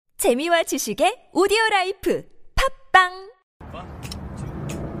재미와 지식의 오디오라이프 팝빵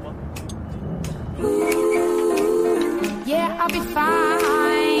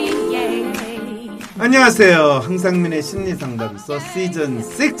안녕하세요. 황상민의 심리상담소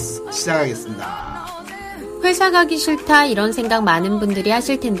시즌6 시작하겠습니다. 회사 가기 싫다 이런 생각 많은 분들이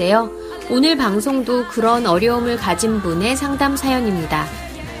하실 텐데요. 오늘 방송도 그런 어려움을 가진 분의 상담 사연입니다.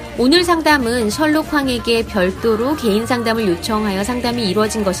 오늘 상담은 셜록 황에게 별도로 개인 상담을 요청하여 상담이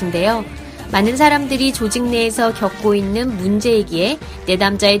이루어진 것인데요. 많은 사람들이 조직 내에서 겪고 있는 문제이기에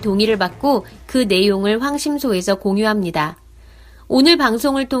내담자의 동의를 받고 그 내용을 황심소에서 공유합니다. 오늘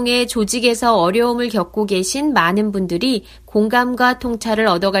방송을 통해 조직에서 어려움을 겪고 계신 많은 분들이 공감과 통찰을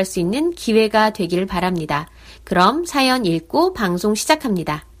얻어갈 수 있는 기회가 되길 바랍니다. 그럼 사연 읽고 방송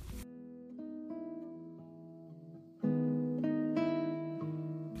시작합니다.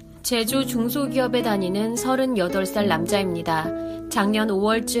 제주 중소기업에 다니는 38살 남자입니다. 작년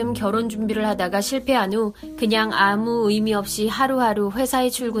 5월쯤 결혼 준비를 하다가 실패한 후 그냥 아무 의미 없이 하루하루 회사에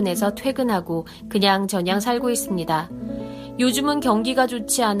출근해서 퇴근하고 그냥저냥 살고 있습니다. 요즘은 경기가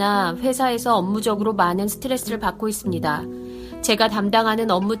좋지 않아 회사에서 업무적으로 많은 스트레스를 받고 있습니다. 제가 담당하는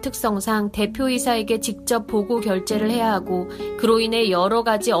업무 특성상 대표이사에게 직접 보고 결제를 해야 하고 그로 인해 여러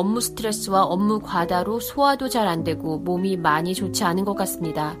가지 업무 스트레스와 업무 과다로 소화도 잘 안 되고 몸이 많이 좋지 않은 것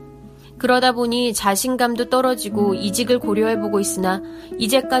같습니다. 그러다 보니 자신감도 떨어지고 이직을 고려해보고 있으나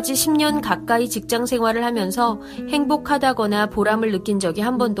이제까지 10년 가까이 직장 생활을 하면서 행복하다거나 보람을 느낀 적이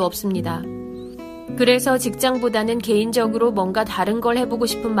한 번도 없습니다. 그래서 직장보다는 개인적으로 뭔가 다른 걸 해보고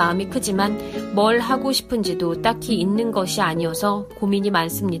싶은 마음이 크지만 뭘 하고 싶은지도 딱히 있는 것이 아니어서 고민이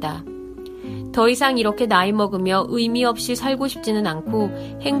많습니다. 더 이상 이렇게 나이 먹으며 의미 없이 살고 싶지는 않고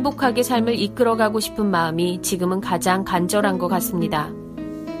행복하게 삶을 이끌어가고 싶은 마음이 지금은 가장 간절한 것 같습니다.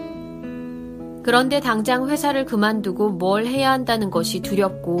 그런데 당장 회사를 그만두고 뭘 해야 한다는 것이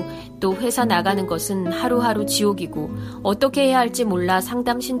두렵고 또 회사 나가는 것은 하루하루 지옥이고 어떻게 해야 할지 몰라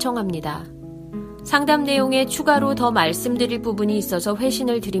상담 신청합니다. 상담 내용에 추가로 더 말씀드릴 부분이 있어서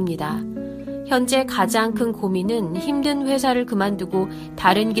회신을 드립니다. 현재 가장 큰 고민은 힘든 회사를 그만두고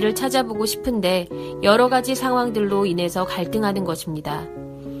다른 길을 찾아보고 싶은데 여러 가지 상황들로 인해서 갈등하는 것입니다.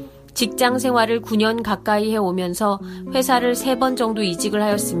 직장 생활을 9년 가까이 해오면서 회사를 3번 정도 이직을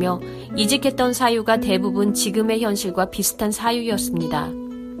하였으며 이직했던 사유가 대부분 지금의 현실과 비슷한 사유였습니다.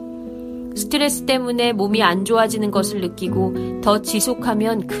 스트레스 때문에 몸이 안 좋아지는 것을 느끼고 더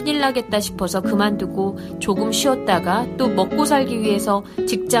지속하면 큰일 나겠다 싶어서 그만두고 조금 쉬었다가 또 먹고 살기 위해서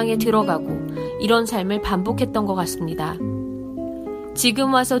직장에 들어가고 이런 삶을 반복했던 것 같습니다.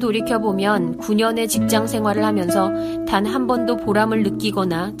 지금 와서 돌이켜보면 9년의 직장 생활을 하면서 단 한 번도 보람을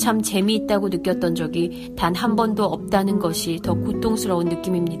느끼거나 참 재미있다고 느꼈던 적이 단 한 번도 없다는 것이 더 고통스러운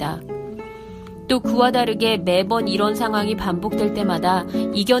느낌입니다. 또 그와 다르게 매번 이런 상황이 반복될 때마다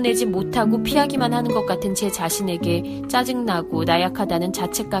이겨내지 못하고 피하기만 하는 것 같은 제 자신에게 짜증나고 나약하다는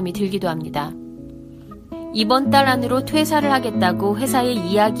자책감이 들기도 합니다. 이번 달 안으로 퇴사를 하겠다고 회사에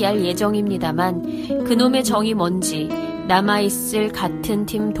이야기할 예정입니다만 그놈의 정이 뭔지 남아있을 같은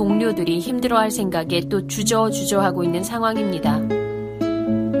팀 동료들이 힘들어할 생각에 또 주저하고 있는 상황입니다.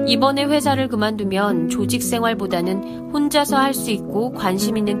 이번에 회사를 그만두면 조직 생활보다는 혼자서 할 수 있고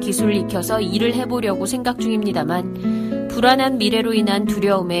관심 있는 기술을 익혀서 일을 해보려고 생각 중입니다만 불안한 미래로 인한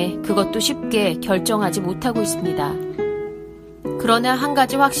두려움에 그것도 쉽게 결정하지 못하고 있습니다. 그러나 한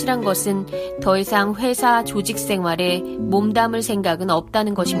가지 확실한 것은 더 이상 회사 조직 생활에 몸담을 생각은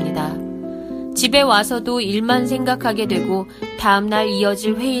없다는 것입니다. 집에 와서도 일만 생각하게 되고 다음날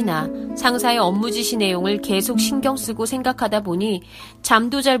이어질 회의나 상사의 업무 지시 내용을 계속 신경 쓰고 생각하다 보니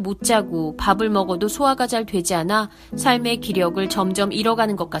잠도 잘 못 자고 밥을 먹어도 소화가 잘 되지 않아 삶의 기력을 점점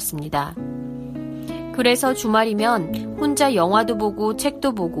잃어가는 것 같습니다. 그래서 주말이면 혼자 영화도 보고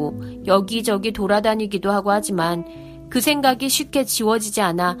책도 보고 여기저기 돌아다니기도 하고 하지만 그 생각이 쉽게 지워지지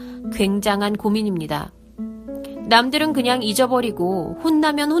않아 굉장한 고민입니다. 남들은 그냥 잊어버리고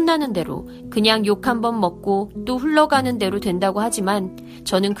혼나면 혼나는 대로 그냥 욕 한번 먹고 또 흘러가는 대로 된다고 하지만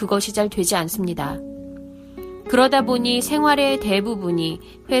저는 그것이 잘 되지 않습니다. 그러다 보니 생활의 대부분이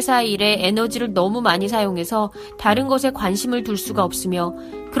회사 일에 에너지를 너무 많이 사용해서 다른 것에 관심을 둘 수가 없으며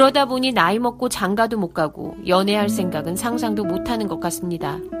그러다 보니 나이 먹고 장가도 못 가고 연애할 생각은 상상도 못하는 것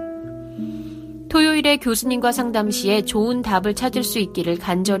같습니다. 토요일에 교수님과 상담 시에 좋은 답을 찾을 수 있기를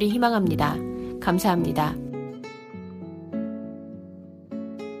간절히 희망합니다. 감사합니다.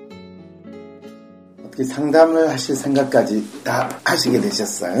 어떻게 상담을 하실 생각까지 다 하시게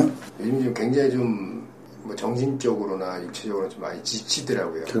되셨어요? 요즘 좀 굉장히 좀 뭐 정신적으로나 육체적으로 좀 많이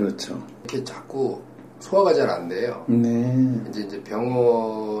지치더라고요. 그렇죠. 이렇게 자꾸 소화가 잘 안 돼요. 네. 이제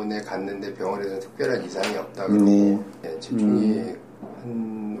병원에 갔는데 병원에서 특별한 이상이 없다 그러고 네. 집중이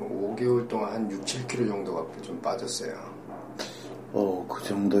한 5개월 동안 한 6, 7kg 정도가 좀 빠졌어요. 그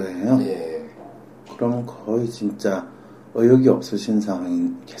정도예요? 예. 그러면 거의 진짜 의욕이 없으신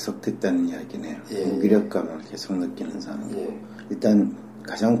상황이 계속됐다는 이야기네요. 예. 무기력감을 계속 느끼는 상황이고. 예. 일단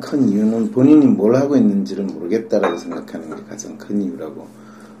가장 큰 이유는 본인이 뭘 하고 있는지를 모르겠다라고 생각하는 게 가장 큰 이유라고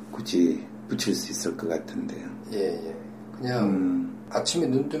굳이 붙일 수 있을 것 같은데요. 예. 그냥 아침에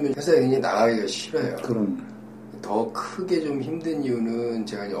눈 뜨면 회사에 그냥 나가기가 싫어요. 그럼 더 크게 좀 힘든 이유는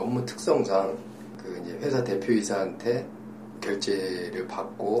제가 이제 업무 특성상 그 이제 회사 대표이사한테 결제를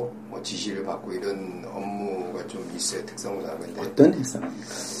받고 뭐 지시를 받고 이런 업무가 좀 있어요. 특성상. 근데 어떤 회사입니까?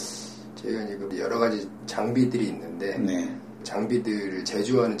 저희가 이제 그 여러 가지 장비들이 있는데 네. 장비들을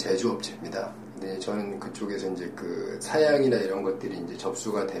제조하는 제조업체입니다. 근데 저는 그쪽에서 이제 그 사양이나 이런 것들이 이제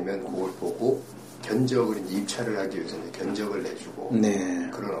접수가 되면 그걸 보고 견적을 이제 입찰을 하기 위해서 이제 견적을 내주고 네.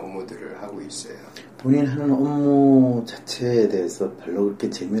 그런 업무들을 하고 있어요. 본인 하는 업무 자체에 대해서 별로 그렇게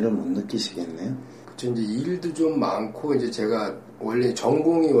재미를 못 느끼시겠네요? 그쵸, 이제 일도 좀 많고, 이제 제가 원래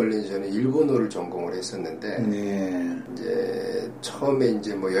전공이 원래 저는 일본어를 전공을 했었는데, 네. 이제 처음에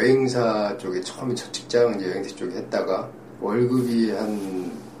이제 뭐 여행사 쪽에 처음에 첫 직장은 이제 여행사 쪽에 했다가 월급이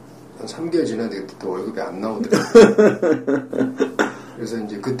한 3개월 지나니까 또 월급이 안 나오더라고요. 그래서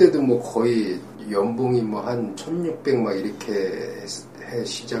이제 그때도 뭐 거의 연봉이 뭐 한 1,600 막 이렇게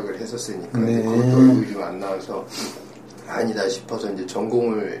시작을 했었으니까 네. 그것도 월급이 좀 안 나와서 아니다 싶어서 이제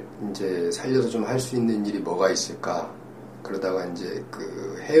전공을 이제 살려서 좀 할 수 있는 일이 뭐가 있을까 그러다가 이제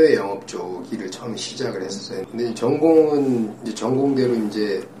그 해외 영업 쪽 일을 처음 시작을 했었어요. 근데 전공은 이제 전공대로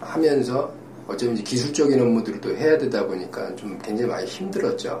이제 하면서 어쩌면 이제 기술적인 업무들을 또 해야 되다 보니까 좀 굉장히 많이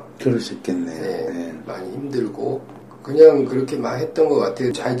힘들었죠. 그럴 수 있겠네요. 네, 네. 많이 힘들고 그냥 그렇게 막 했던 것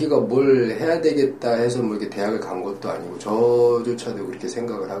같아요. 자기가 뭘 해야 되겠다 해서 뭐 이렇게 대학을 간 것도 아니고 저조차도 그렇게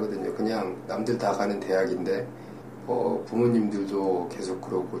생각을 하거든요. 그냥 남들 다 가는 대학인데 부모님들도 계속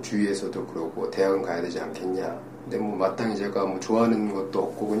그러고 주위에서도 그러고 대학은 가야 되지 않겠냐. 근데 뭐 마땅히 제가 뭐 좋아하는 것도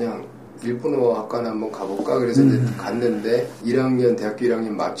없고 그냥 일본어 학과나 한번 가볼까 그래서 이제 갔는데 1학년 대학교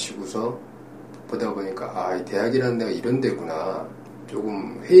 1학년 마치고서 보다 보니까 이 대학이라는 데가 이런 데구나.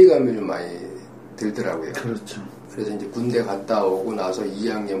 조금 회의감이 좀 많이 들더라고요. 그렇죠. 그래서 이제 군대 갔다 오고 나서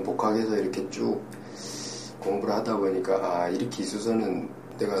 2학년 복학해서 이렇게 쭉 공부를 하다 보니까 이렇게 있어서는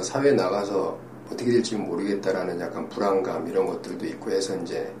내가 사회에 나가서 어떻게 될지 모르겠다라는 약간 불안감 이런 것들도 있고 해서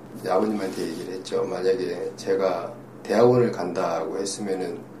이제 아버님한테 얘기를 했죠. 만약에 제가 대학원을 간다고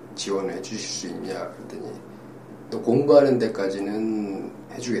했으면은 지원을 해주실 수 있냐 그랬더니 너 공부하는 데까지는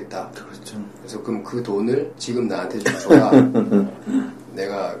해주겠다. 그렇죠. 그래서 그럼 그 돈을 지금 나한테 좀 줘라.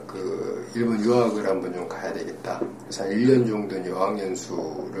 내가 그 일본 유학을 한번 좀 가야 되겠다. 그래서 한 1년 정도는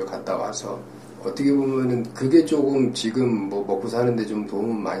어학연수를 갔다 와서 어떻게 보면은 그게 조금 지금 뭐 먹고 사는데 좀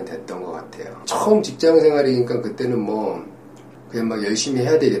도움은 많이 됐던 것 같아요. 처음 직장 생활이니까 그때는 뭐 그냥 막 열심히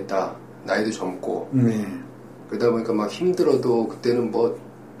해야 되겠다. 나이도 젊고. 네. 그러다 보니까 막 힘들어도 그때는 뭐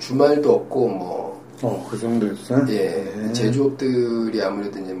주말도 없고 뭐 그 정도였어요? 예. 네. 제조업들이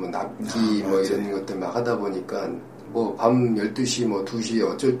아무래도 이제 뭐 납기 뭐 맞아요. 이런 것들 막 하다 보니까 뭐 밤 12시 뭐 2시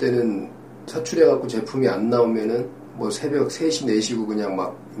어쩔 때는 사출해갖고 제품이 안 나오면은 뭐 새벽 3시 4시고 그냥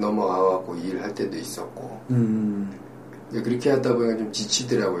막 넘어가갖고 일할 때도 있었고 그렇게 하다 보니까 좀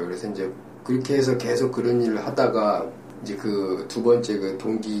지치더라고요. 그래서 이제 그렇게 해서 계속 그런 일을 하다가 이제 그 두 번째 그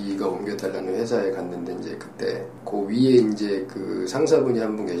동기가 옮겨달라는 회사에 갔는데 이제 그때 그 위에 이제 그 상사분이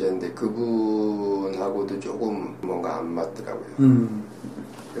한 분 계셨는데 그분하고도 조금 뭔가 안 맞더라고요.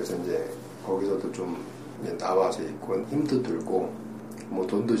 그래서 이제 거기서도 좀 이제 나와서 있고 힘도 들고 뭐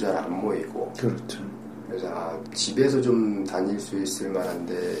돈도 잘 안 모이고 그렇죠. 그래서 집에서 좀 다닐 수 있을 만한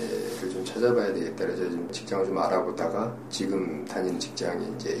데를 좀 찾아봐야 되겠다. 그래서 지금 직장을 좀 알아보다가 지금 다니는 직장에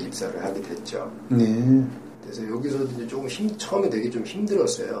이제 입사를 하게 됐죠. 네. 그래서 여기서도 이제 조금 처음에 되게 좀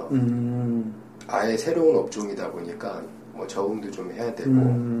힘들었어요. 아예 새로운 업종이다 보니까 뭐 적응도 좀 해야 되고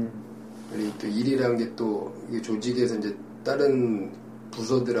그리고 또 일이라는 게 또 조직에서 이제 다른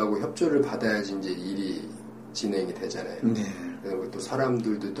부서들하고 협조를 받아야지 이제 일이 진행이 되잖아요. 네. 그리고 또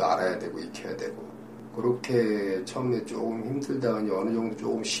사람들도 또 알아야 되고 익혀야 되고 그렇게 처음에 조금 힘들다가 어느 정도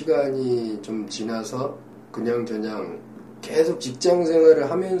조금 시간이 좀 지나서 그냥 계속 직장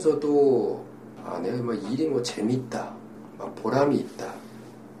생활을 하면서도 내가 막 일이 뭐 재밌다, 막 보람이 있다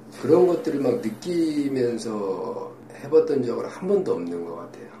그런 것들을 막 느끼면서 해봤던 적은 한 번도 없는 것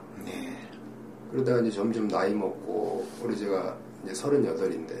같아요. 네. 그러다가 이제 점점 나이 먹고 우리 제가 이제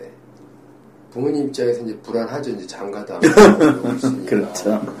 38인데 부모님 입장에서 이제 불안하죠. 이제 장가도 안 가고 있으니까.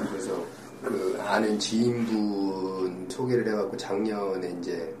 그렇죠. 그래서 그 아는 지인분 소개를 해갖고 작년에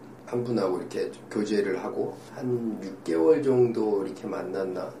이제 한 분하고 이렇게 교제를 하고 한 6개월 정도 이렇게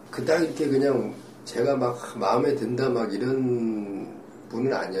만났나. 그닥 이렇게 그냥 제가 막 마음에 든다 막 이런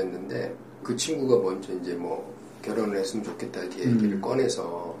분은 아니었는데 그 친구가 먼저 이제 뭐 결혼을 했으면 좋겠다 이렇게 얘기를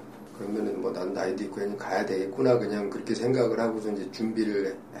꺼내서 그러면은 뭐 난 나이도 있고 그냥 가야 되겠구나 그냥 그렇게 생각을 하고서 이제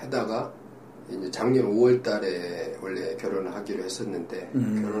준비를 하다가 이제 작년 5월 달에 원래 결혼을 하기로 했었는데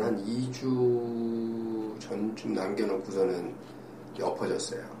결혼 한 2주 전쯤 남겨놓고서는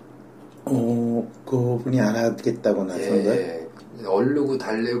엎어졌어요. 그분이 안 하겠다고 나선가요? 예, 얼르고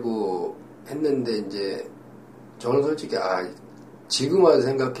달래고 했는데 이제 저는 솔직히 지금 와서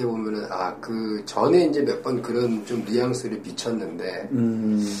생각해 보면은 그 전에 이제 몇 번 그런 좀 뉘앙스를 비쳤는데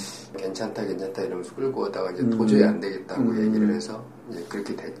괜찮다 이러면서 끌고 오다가 이제 도저히 안 되겠다고 얘기를 해서 이제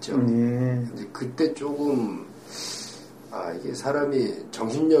그렇게 됐죠. 이제 그때 조금 이게 사람이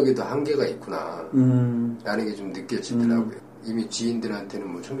정신력에도 한계가 있구나 라는 게 좀 느껴지더라고요. 이미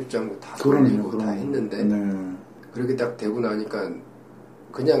지인들한테는 뭐 청첩장도 다 돌리고 다 했는데 그렇게 딱 되고 나니까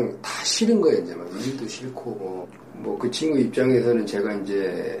그냥 다 싫은 거예요. 이제 막 일도 싫고 뭐 그 친구 입장에서는 제가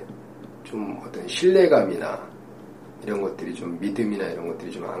이제 좀 어떤 신뢰감이나 이런 것들이 좀 믿음이나 이런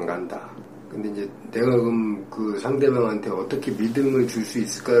것들이 좀 안 간다. 근데 이제 내가 그럼 그 상대방한테 어떻게 믿음을 줄 수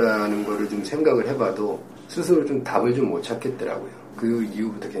있을까라는 거를 좀 생각을 해봐도 스스로 좀 답을 좀 못 찾겠더라고요. 그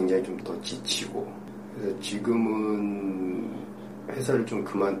이후부터 굉장히 좀 더 지치고 그래서 지금은 회사를 좀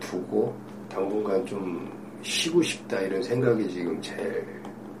그만두고 당분간 좀 쉬고 싶다 이런 생각이 지금 제일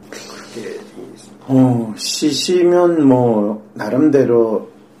크게 있습니다. 쉬시면 뭐 나름대로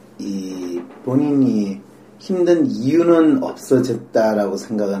이 본인이 힘든 이유는 없어졌다라고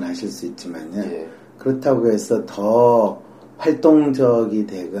생각은 하실 수 있지만요. 예. 그렇다고 해서 더 활동적이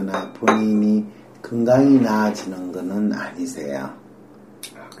되거나 본인이 건강이 나아지는 것은 아니세요.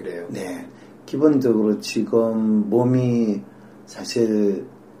 그래요? 네. 기본적으로 지금 몸이 사실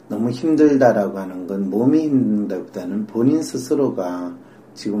너무 힘들다라고 하는 건 몸이 힘든다보다는 본인 스스로가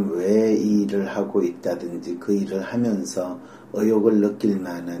지금 왜 이 일을 하고 있다든지 그 일을 하면서 의욕을 느낄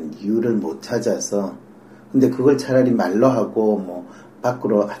만한 이유를 못 찾아서 근데 그걸 차라리 말로 하고 뭐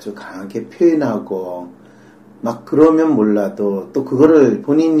밖으로 아주 강하게 표현하고 막 그러면 몰라도 또 그거를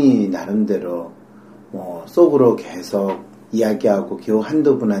본인이 나름대로 뭐 속으로 계속 이야기하고 겨우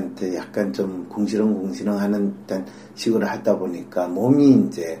한두 분한테 약간 좀 궁시렁궁시렁 하는 듯한 식으로 하다 보니까 몸이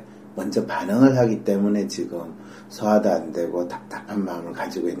이제 먼저 반응을 하기 때문에 지금 소화도 안 되고 답답한 마음을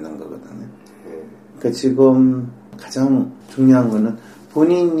가지고 있는 거거든요. 그러니까 지금 가장 중요한 거는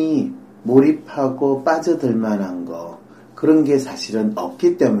본인이 몰입하고 빠져들 만한 거 그런 게 사실은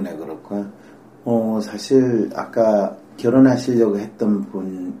없기 때문에 그렇고요. 사실 아까 결혼하시려고 했던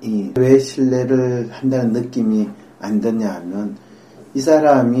분이 왜 신뢰를 한다는 느낌이 안 드냐 하면 이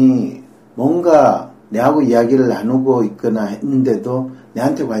사람이 뭔가 내하고 이야기를 나누고 있거나 했는데도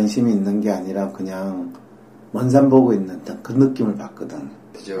내한테 관심이 있는 게 아니라 그냥 먼 산 보고 있는 그 느낌을 받거든.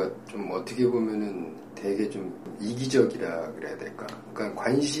 제가 좀 어떻게 보면은 되게 좀 이기적이라 그래야 될까? 그러니까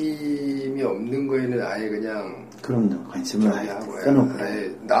관심이 없는 거에는 아예 그냥 그럼요. 관심을 아예 끊어버려요.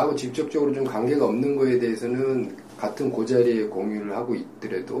 아예 나하고 직접적으로 좀 관계가 없는 거에 대해서는 같은 그 자리에 공유를 하고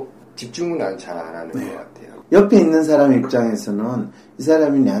있더라도 집중은 잘 안 하는 것 같아요. 옆에 있는 사람 입장에서는 이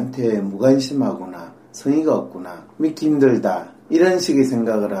사람이 나한테 무관심하구나, 성의가 없구나, 믿기 힘들다 이런 식의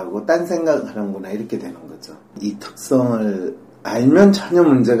생각을 하고 딴 생각을 하는구나 이렇게 되는 거죠. 이 특성을 알면 전혀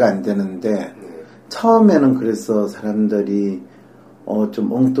문제가 안 되는데 처음에는 그래서 사람들이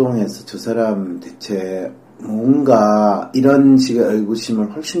좀 엉뚱해서 저 사람 대체 뭔가 이런 식의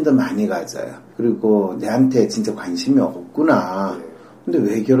의구심을 훨씬 더 많이 가져요. 그리고 내한테 진짜 관심이 없구나. 근데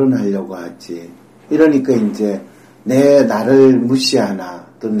왜 결혼하려고 하지? 이러니까 이제 나를 무시하나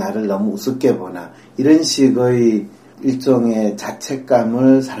또 나를 너무 우습게 보나 이런 식의 일종의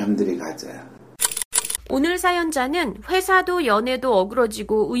자책감을 사람들이 가져요. 오늘 사연자는 회사도 연애도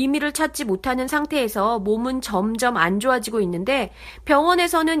어그러지고 의미를 찾지 못하는 상태에서 몸은 점점 안 좋아지고 있는데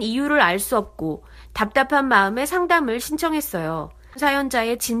병원에서는 이유를 알 수 없고 답답한 마음에 상담을 신청했어요.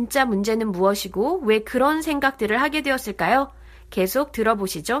 사연자의 진짜 문제는 무엇이고 왜 그런 생각들을 하게 되었을까요? 계속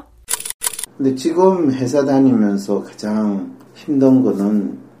들어보시죠. 근데 지금 회사 다니면서 가장 힘든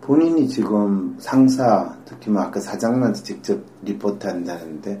거는 본인이 지금 상사, 특히 아까 사장님한테 직접 리포트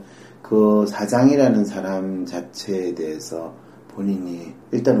한다는데 그 사장이라는 사람 자체에 대해서 본인이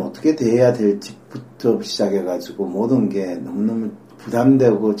일단 어떻게 대해야 될지부터 시작해가지고 모든 게 너무너무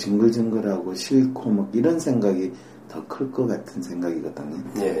부담되고 징글징글하고 싫고 이런 생각이 더 클 것 같은 생각이거든요.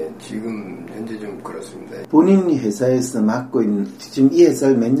 네, 지금 현재 좀 그렇습니다. 본인이 회사에서 맡고 있는, 지금 이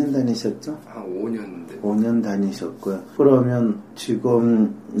회사를 몇 년 다니셨죠? 한 5년. 5년 다니셨고요. 그러면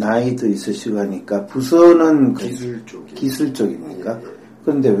지금 나이도 있으시고 하니까 부서는 기술 쪽입니까? 예, 예.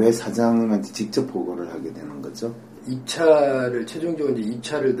 그런데 왜 사장님한테 직접 보고를 하게 되는 거죠? 2차를 최종적으로 이제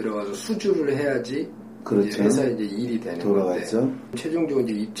 2차를 들어가서 수주를 해야지 그렇죠. 이제 회사 이제 일이 되는 돌아가죠. 건데 최종적으로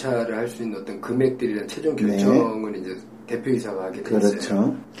이제 입찰을 할 수 있는 어떤 금액들이나 최종 결정을 이제 대표이사가 하게 돼 있어요.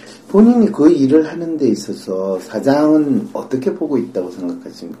 그렇죠. 본인이 그 일을 하는 데 있어서 사장은 어떻게 보고 있다고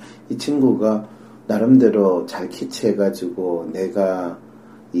생각하십니까? 이 친구가 나름대로 잘 캐치해가지고 내가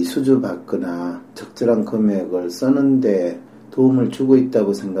이 수주받거나 적절한 금액을 쓰는데 도움을 주고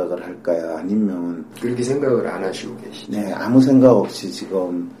있다고 생각을 할까요? 아니면 그렇게 생각을 안 하시고 계시죠? 네, 아무 생각 없이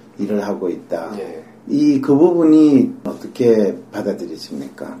지금 일을 하고 있다. 예. 그 부분이 어떻게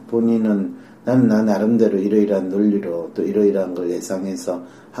받아들이십니까? 본인은 나는 나 나름대로 이러이러한 논리로 또 이러이러한 걸 예상해서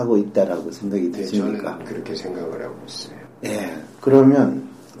하고 있다라고 생각이 드십니까? 저는 그렇게 생각을 하고 있어요. 예, 그러면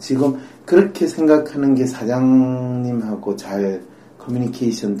지금 그렇게 생각하는 게 사장님하고 잘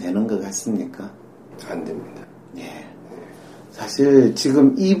커뮤니케이션 되는 것 같습니까? 안 됩니다. 예. 사실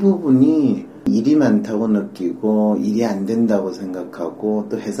지금 이 부분이 일이 많다고 느끼고 일이 안 된다고 생각하고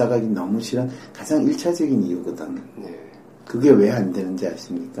또 회사 가기 너무 싫은 가장 1차적인 이유거든요. 예. 그게 왜 안 되는지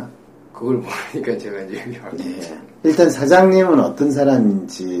아십니까? 그걸 모르니까 제가 이제 얘기하겠죠. 예. 일단 사장님은 어떤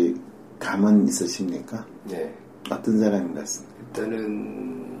사람인지 감은 있으십니까? 네. 어떤 사람인 것 같습니까?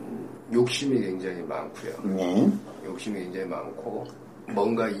 일단은 욕심이 굉장히 많고요. 네. 욕심이 굉장히 많고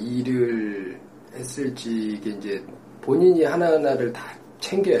뭔가 일을 했을지 이게 이제 본인이 하나하나를 다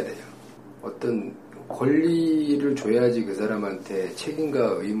챙겨야 돼요. 어떤 권리를 줘야지 그 사람한테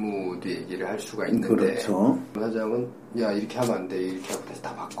책임과 의무도 얘기를 할 수가 있는데 그렇죠. 사장은 야 이렇게 하면 안 돼 이렇게 하고 다시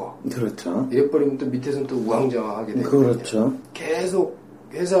다 바꿔. 그렇죠. 이래버리면 또 밑에서는 또 우왕좌왕하게 되거든요. 그렇죠. 계속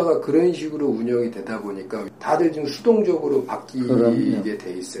회사가 그런 식으로 운영이 되다 보니까 다들 지금 수동적으로 바뀌게 그럼요.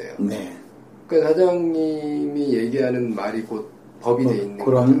 돼 있어요. 네. 그러니까 사장님이 얘기하는 말이 곧 법이 돼 있는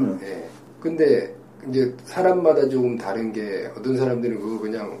그럼요. 거죠. 예. 근데 이제 사람마다 조금 다른 게 어떤 사람들은 그거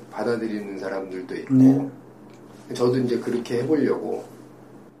그냥 받아들이는 사람들도 있고 네. 저도 이제 그렇게 해보려고.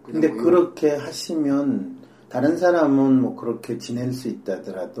 근데 뭐 그렇게 하시면 다른 사람은 뭐 그렇게 지낼 수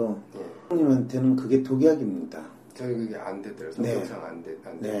있다더라도 형님한테는 그게 독약입니다. 저는 그게 안 되더라고요. 네. 성격상 안 돼.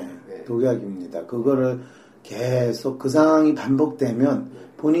 네. 네. 독약입니다. 그거를 계속 그 상황이 반복되면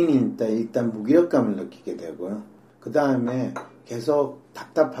본인이 일단 무기력감을 느끼게 되고요. 그 다음에 계속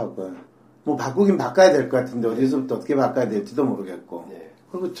답답하고요. 뭐 바꾸긴 바꿔야 될 것 같은데 어디서부터 어떻게 바꿔야 될지도 모르겠고. 네.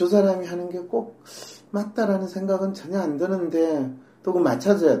 그리고 저 사람이 하는 게 꼭 맞다라는 생각은 전혀 안 드는데 또 그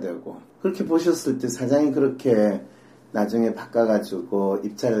맞춰줘야 되고. 그렇게 보셨을 때 사장이 그렇게 나중에 바꿔가지고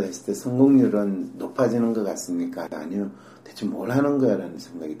입찰을 했을 때 성공률은 높아지는 것 같습니까? 아니면 대체 뭘 하는 거야라는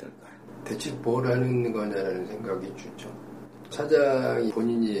생각이 들까요? 대체 뭘 하는 거냐라는 생각이 주죠. 사장이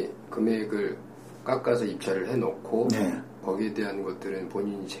본인이 금액을 깎아서 입찰을 해놓고 네. 거기에 대한 것들은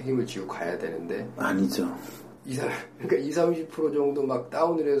본인이 책임을 지고 가야 되는데 아니죠. 그러니까 20-30% 정도 막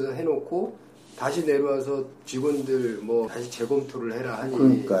다운을 해서 해놓고 다시 내려와서 직원들 뭐 다시 재검토를 해라 하니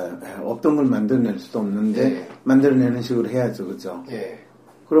그러니까요. 없던 걸 만들어낼 수도 없는데 네. 만들어내는 식으로 해야죠. 그죠? 예.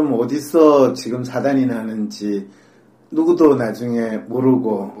 그럼 어디서 지금 사단이 나는지 누구도 나중에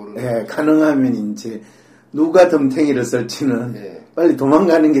모르고 예, 가능하면 이제 누가 덤탱이를 쓸지는 예. 빨리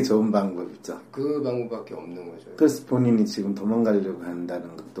도망가는 게 좋은 방법이죠. 그 방법밖에 없는 거죠. 그래서 본인이 지금 도망가려고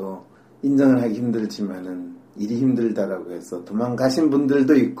한다는 것도 인정을 하기 힘들지만은 일이 힘들다라고 해서 도망가신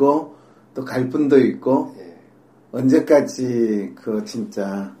분들도 있고 또 갈 분도 있고 예. 언제까지 그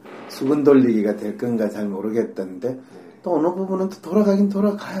진짜 수군 돌리기가 될 건가 잘 모르겠던데 예. 또 어느 부분은 또 돌아가긴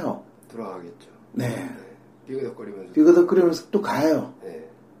돌아가요. 돌아가겠죠. 네. 삐그덕거리면서. 삐그덕거리면서 또 가요. 예.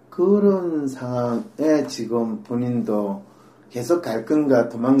 그런 상황에 지금 본인도 계속 갈 건가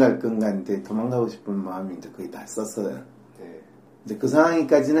도망갈 건가인데 도망가고 싶은 마음이 이제 거의 다 썼어요. 예. 이제 그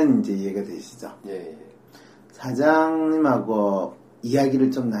상황까지는 이제 이해가 되시죠? 예. 예. 사장님하고 이야기를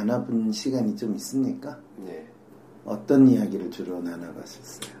좀 나눠본 시간이 좀 있습니까? 예. 어떤 이야기를 주로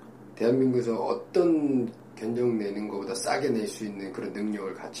나눠봤었어요? 대한민국에서 어떤 견적 내는 것보다 싸게 낼 수 있는 그런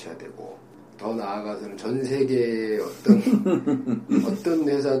능력을 갖춰야 되고 더 나아가서는 전 세계의 어떤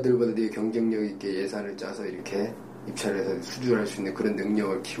회사들보다 되게 경쟁력 있게 예산을 짜서 이렇게 입찰을 해서 수주를 할 수 있는 그런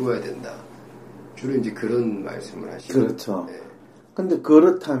능력을 키워야 된다. 주로 이제 그런 말씀을 하시죠. 그렇죠. 네. 근데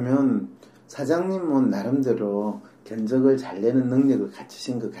그렇다면 사장님은 나름대로 견적을 잘 내는 능력을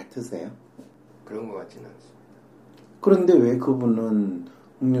갖추신 것 같으세요? 그런 것 같지는 않습니다. 그런데 왜 그분은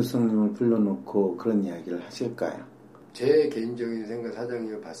홍유성님을 불러놓고 그런 이야기를 하실까요? 제 개인적인 생각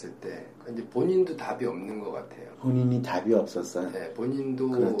사장님을 봤을 때 이제 본인도 답이 없는 것 같아요. 본인이 답이 없었어요? 네, 본인도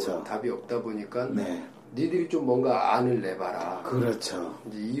그렇죠. 답이 없다 보니까 네. 니들이 좀 뭔가 안을 내봐라. 그렇죠.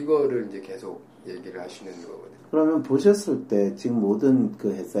 이제 이거를 이제 계속 얘기를 하시는 거거든요. 그러면 보셨을 때 지금 모든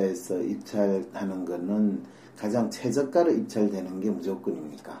그 회사에서 입찰하는 거는 가장 최저가로 입찰되는 게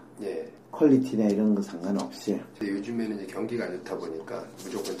무조건입니까? 예. 퀄리티나 이런 거 상관없이. 요즘에는 이제 경기가 안 좋다 보니까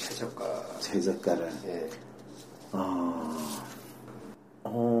무조건 최저가를. 예.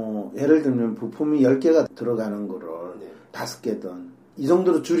 예를 들면 부품이 10개가 들어가는 거를 5개든 이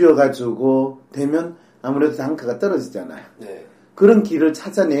정도로 줄여가지고 되면 아무래도 단가가 떨어지잖아요. 네. 그런 길을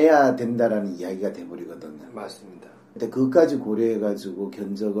찾아내야 된다라는 이야기가 돼버리거든요. 맞습니다. 근데 그것까지 고려해가지고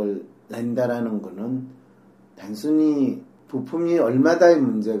견적을 낸다라는 거는 단순히 부품이 얼마다의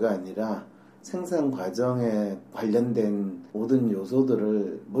문제가 아니라 생산 과정에 관련된 모든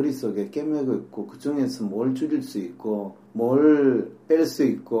요소들을 머릿속에 깨매고 있고 그 중에서 뭘 줄일 수 있고 뭘 뺄 수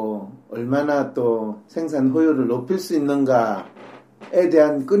있고 얼마나 또 생산 효율을 높일 수 있는가에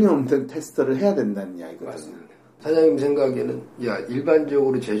대한 끊임없는 테스트를 해야 된다는 이야기거든요. 맞습니다. 사장님 생각에는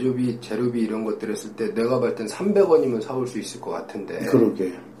일반적으로 제조비, 재료비 이런 것들 했을 때 내가 볼 땐 300원이면 사올 수 있을 것 같은데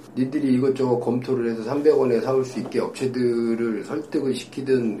그러게. 니들이 이것저것 검토를 해서 300원에 사올 수 있게 업체들을 설득을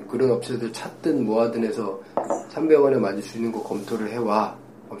시키든 그런 업체들 찾든 뭐하든 해서 300원에 맞을 수 있는 거 검토를 해와.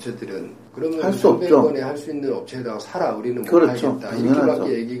 업체들은. 그러면 할 수 없죠. 300원에 할 수 있는 업체에다가 사라. 우리는 못 그렇죠. 하겠다.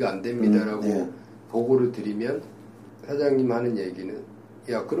 이렇게밖에 얘기가 안 됩니다라고 보고를 드리면 사장님 하는 얘기는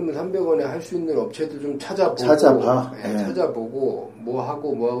그러면 300원에 할 수 있는 업체도 좀 찾아보고 뭐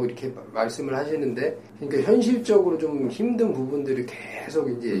하고 이렇게 말씀을 하시는데 그러니까 현실적으로 좀 힘든 부분들을 계속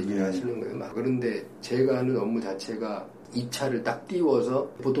이제 얘기를 하시는 거예요. 그런데 제가 하는 업무 자체가 입찰을 딱 띄워서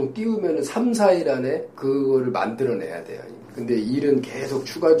보통 띄우면은 3, 4일 안에 그거를 만들어내야 돼요. 근데 일은 계속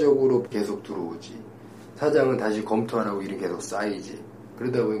추가적으로 계속 들어오지. 사장은 다시 검토하라고 일은 계속 쌓이지.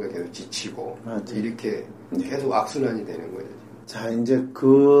 그러다 보니까 계속 지치고 이렇게 계속 악순환이 되는 거죠. 자, 이제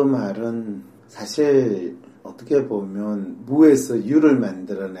그 말은 사실 어떻게 보면 무에서 유를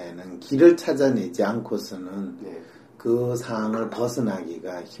만들어내는 길을 찾아내지 않고서는 그 상황을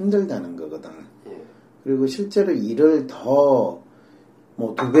벗어나기가 힘들다는 거거든. 그리고 실제로 일을 더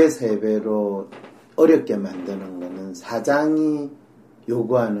 2배, 3배로 어렵게 만드는 거는 사장이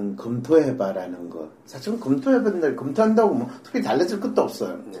요구하는 검토해봐라는 거. 사실은 검토해본다고 검토한다고 특히 달라질 것도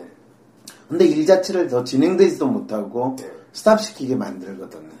없어요. 근데 일 자체를 더 진행되지도 못하고 스탑시키게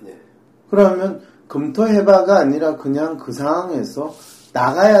만들거든요. 그러면 검토해봐가 아니라 그냥 그 상황에서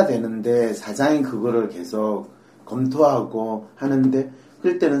나가야 되는데 사장이 그거를 계속 검토하고 하는데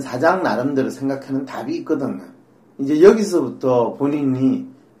그럴 때는 사장 나름대로 생각하는 답이 있거든요. 이제 여기서부터 본인이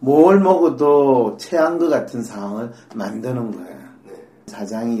뭘 먹어도 체한 것 같은 상황을 만드는 거예요.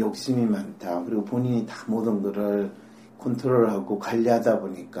 사장이 욕심이 많다. 그리고 본인이 다 모든 거를 컨트롤하고 관리하다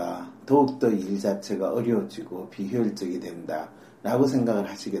보니까 더욱더 일 자체가 어려워지고 비효율적이 된다라고 생각을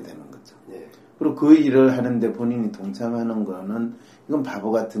하시게 되는 거죠. 그리고 그 일을 하는데 본인이 동참하는 거는 이건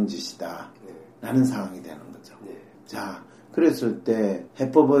바보 같은 짓이다 라는 상황이 되는 거죠. 자, 그랬을 때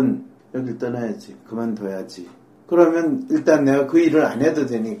해법은 여길 떠나야지, 그만둬야지. 그러면 일단 내가 그 일을 안 해도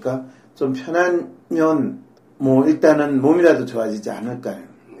되니까 좀 편하면 일단은 몸이라도 좋아지지 않을까요?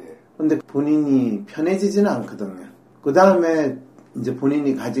 근데 본인이 편해지지는 않거든요. 그 다음에 이제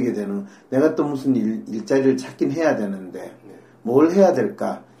본인이 가지게 되는 내가 또 무슨 일자리를 찾긴 해야 되는데 뭘 해야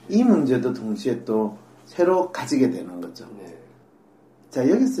될까? 이 문제도 동시에 또 새로 가지게 되는 거죠. 자,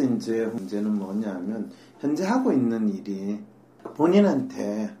 여기서 이제 문제는 뭐냐면 현재 하고 있는 일이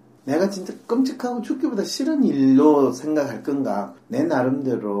본인한테 내가 진짜 끔찍하고 죽기보다 싫은 일로 생각할 건가? 내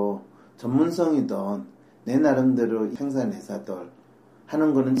나름대로 전문성이든 내 나름대로 생산회사들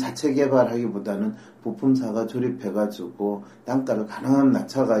하는 거는 자체 개발하기보다는 부품사가 조립해가지고 단가를 가능하면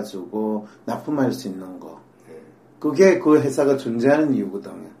낮춰가지고 납품할 수 있는 거. 그게 그 회사가 존재하는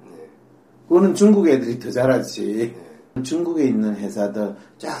이유거든요. 그거는 중국 애들이 더 잘하지. 중국에 있는 회사들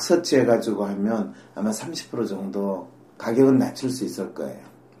쫙 서치해가지고 하면 아마 30% 정도 가격은 낮출 수 있을 거예요.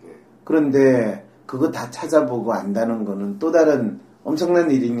 그런데 그거 다 찾아보고 안다는 거는 또 다른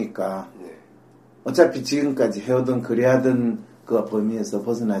엄청난 일이니까 어차피 지금까지 해오던 그래하던 그 범위에서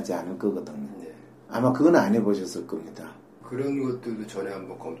벗어나지 않을 거거든요. 아마 그건 안 해보셨을 겁니다. 그런 것들도 전에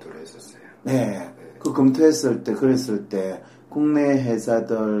한번 검토를 했었어요. 그 검토했을 때 그랬을 때 국내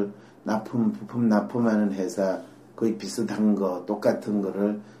회사들 부품 납품하는 회사 거의 비슷한 거 똑같은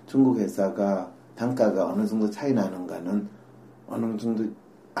거를 중국 회사가 단가가 어느 정도 차이 나는가는 어느 정도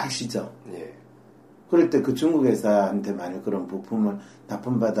아시죠? 그럴 때 그 중국 회사한테 만약 그런 부품을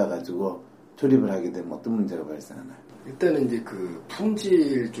납품받아가지고 조립을 하게 되면 어떤 문제가 발생하나요? 일단은 이제 그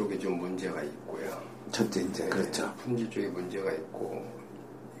품질 쪽에 좀 문제가 있고요. 첫째 이제 그렇죠. 품질 쪽에 문제가 있고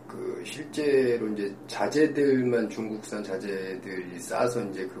실제로 이제 자재들만 중국산 자재들이 싸서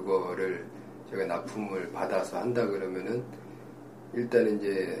이제 그거를 제가 납품을 받아서 한다 그러면은 일단은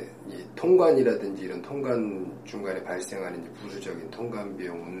이제 이 통관이라든지 이런 통관 중간에 발생하는 이제 부수적인 통관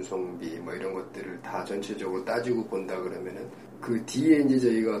비용, 운송비 뭐 이런 것들을 다 전체적으로 따지고 본다 그러면은 그 뒤에 이제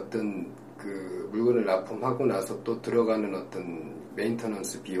저희가 어떤 그 물건을 납품하고 나서 또 들어가는 어떤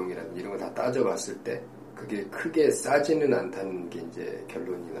메인터넌스 비용이라든지 이런 거 다 따져봤을 때 그게 크게 싸지는 않다는 게 이제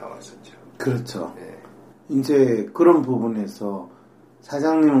결론이 나왔었죠. 그렇죠. 네. 이제 그런 부분에서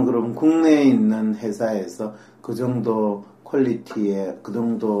사장님은 그럼 국내에 있는 회사에서 그 정도 퀄리티에 그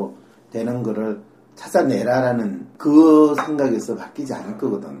정도 되는 거를 찾아내라라는 그 생각에서 바뀌지 않을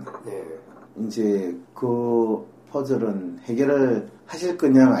거거든요. 네. 이제 그 퍼즐은 해결을 하실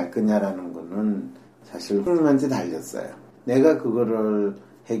거냐 말 거냐라는 거는 사실 국민한테 달렸어요. 내가 그거를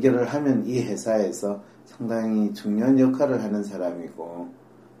해결을 하면 이 회사에서 상당히 중요한 역할을 하는 사람이고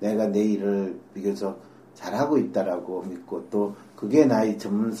내가 내 일을 비교적 잘하고 있다라고 믿고 또 그게 나의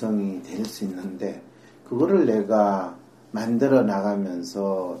전문성이 될 수 있는데 그거를 내가 만들어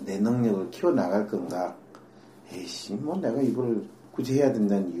나가면서 내 능력을 키워 나갈 건가? 에이씨, 뭐 내가 이걸 굳이 해야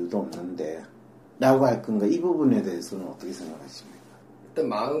된다는 이유도 없는데 라고 할 건가? 이 부분에 대해서는 어떻게 생각하십니까? 일단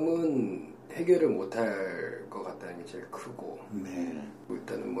마음은 해결을 못할 것 같다는 게 제일 크고 네.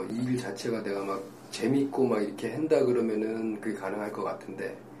 일단은 뭐 이 일 자체가 내가 막 재밌고 막 이렇게 한다 그러면은 그게 가능할 것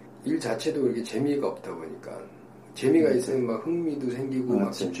같은데 일 자체도 그렇게 재미가 없다 보니까 재미가 있으면 막 흥미도 생기고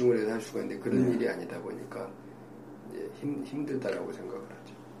막 집중을 해서 할 수가 있는데 그런 일이 아니다 보니까 이제 힘들다라고 생각을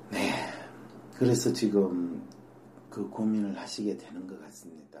하죠. 네. 그래서 지금 그 고민을 하시게 되는 것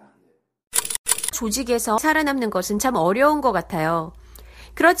같습니다. 조직에서 살아남는 것은 참 어려운 것 같아요.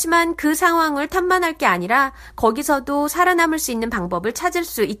 그렇지만 그 상황을 탓만할 게 아니라 거기서도 살아남을 수 있는 방법을 찾을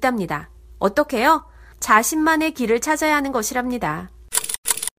수 있답니다. 어떻게요? 자신만의 길을 찾아야 하는 것이랍니다.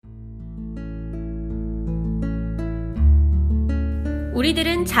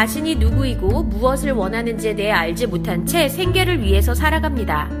 우리들은 자신이 누구이고 무엇을 원하는지에 대해 알지 못한 채 생계를 위해서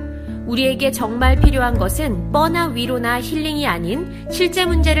살아갑니다. 우리에게 정말 필요한 것은 뻔나 위로나 힐링이 아닌 실제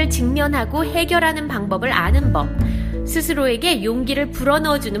문제를 직면하고 해결하는 방법을 아는 법, 스스로에게 용기를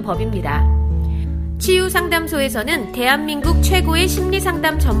불어넣어주는 법입니다. 치유상담소에서는 대한민국 최고의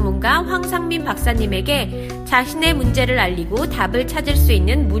심리상담 전문가 황상민 박사님에게 자신의 문제를 알리고 답을 찾을 수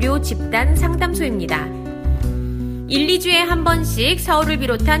있는 무료 집단 상담소입니다. 1, 2주에 한 번씩 서울을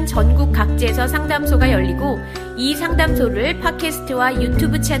비롯한 전국 각지에서 상담소가 열리고 이 상담소를 팟캐스트와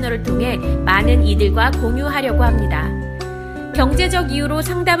유튜브 채널을 통해 많은 이들과 공유하려고 합니다. 경제적 이유로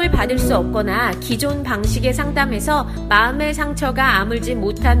상담을 받을 수 없거나 기존 방식의 상담에서 마음의 상처가 아물지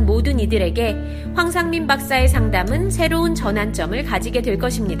못한 모든 이들에게 황상민 박사의 상담은 새로운 전환점을 가지게 될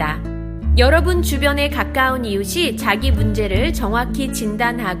것입니다. 여러분 주변에 가까운 이웃이 자기 문제를 정확히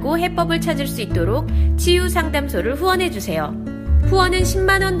진단하고 해법을 찾을 수 있도록 치유상담소를 후원해주세요. 후원은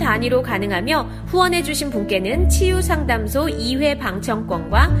 10만원 단위로 가능하며 후원해주신 분께는 치유상담소 2회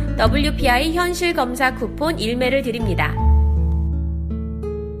방청권과 WPI 현실검사 쿠폰 1매를 드립니다.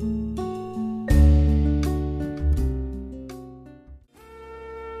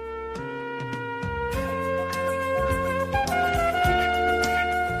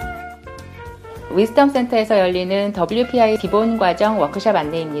 위스덤 센터에서 열리는 WPI 기본 과정 워크숍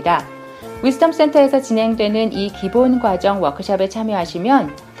안내입니다. 위스덤 센터에서 진행되는 이 기본 과정 워크숍에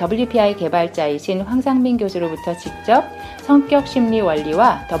참여하시면 WPI 개발자이신 황상민 교수로부터 직접 성격 심리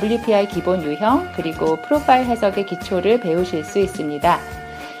원리와 WPI 기본 유형 그리고 프로파일 해석의 기초를 배우실 수 있습니다.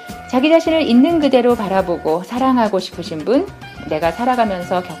 자기 자신을 있는 그대로 바라보고 사랑하고 싶으신 분, 내가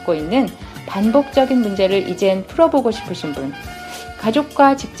살아가면서 겪고 있는 반복적인 문제를 이젠 풀어보고 싶으신 분,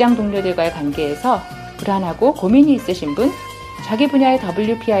 가족과 직장 동료들과의 관계에서 불안하고 고민이 있으신 분, 자기 분야의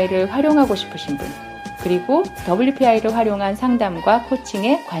WPI를 활용하고 싶으신 분, 그리고 WPI를 활용한 상담과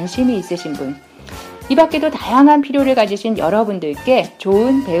코칭에 관심이 있으신 분, 이 밖에도 다양한 필요를 가지신 여러분들께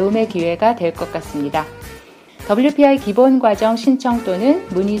좋은 배움의 기회가 될 것 같습니다. WPI 기본 과정 신청 또는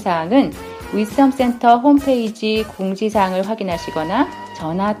문의사항은 위스덤센터 홈페이지 공지사항을 확인하시거나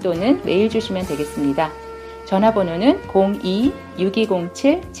전화 또는 메일 주시면 되겠습니다. 전화번호는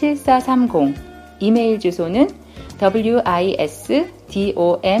 02-6207-7430, 이메일 주소는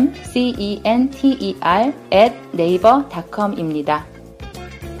wisdomcenter@naver.com입니다.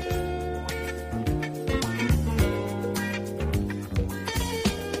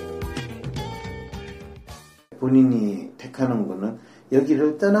 본인이 택하는 거는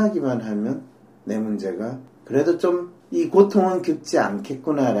여기를 떠나기만 하면 내 문제가 그래도 좀 이 고통은 겪지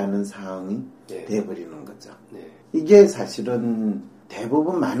않겠구나라는 상황이 돼버리는 거죠. 이게 사실은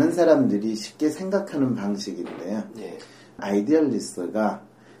대부분 많은 사람들이 쉽게 생각하는 방식인데요. 아이디얼리스트가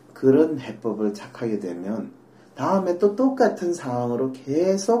그런 해법을 착하게 되면 다음에 또 똑같은 상황으로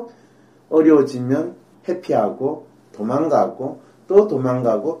계속 어려워지면 회피하고 도망가고 또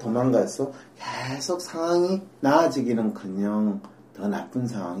도망가서 계속 상황이 나아지기는커녕 더 나쁜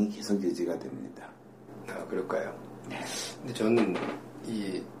상황이 계속 유지가 됩니다. 아, 그럴까요? 네. 근데 저는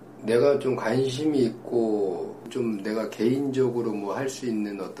내가 좀 관심이 있고 좀 내가 개인적으로 뭐 할 수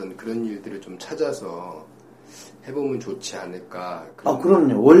있는 어떤 그런 일들을 좀 찾아서 해보면 좋지 않을까.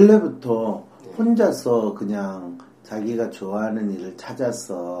 그럼요. 원래부터 혼자서 그냥 자기가 좋아하는 일을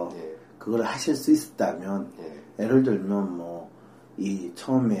찾아서 그걸 하실 수 있었다면 예를 들면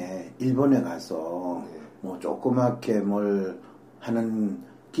처음에 일본에 가서 조그맣게 뭘 하는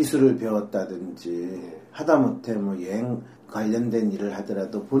기술을 배웠다든지 하다못해 여행 관련된 일을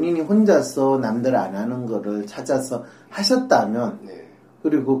하더라도 본인이 혼자서 남들 안 하는 거를 찾아서 하셨다면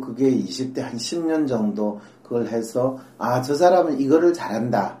그리고 그게 20대 한 10년 정도 그걸 해서 저 사람은 이거를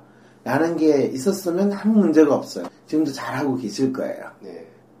잘한다 라는 게 있었으면 아무 문제가 없어요. 지금도 잘하고 계실 거예요.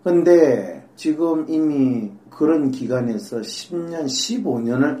 근데 지금 이미 그런 기간에서 10년,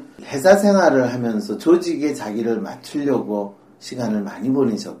 15년을 회사 생활을 하면서 조직에 자기를 맞추려고 시간을 많이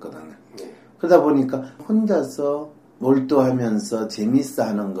보내셨거든요. 그러다 보니까 혼자서 몰두하면서 재밌어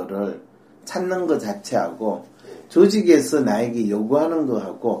하는 거를 찾는 것 자체하고 조직에서 나에게 요구하는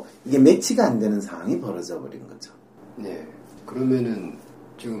거하고 이게 매치가 안 되는 상황이 벌어져 버린 거죠. 네. 그러면은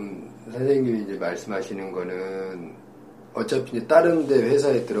지금 선생님이 이제 말씀하시는 거는 어차피 이제 다른 데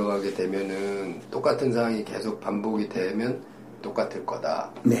회사에 들어가게 되면은 똑같은 상황이 계속 반복이 되면 똑같을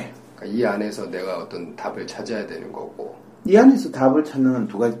거다. 네. 그러니까 이 안에서 내가 어떤 답을 찾아야 되는 거고. 이 안에서 답을 찾는 건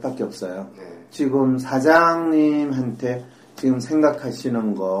두 가지밖에 없어요. 지금 사장님한테 지금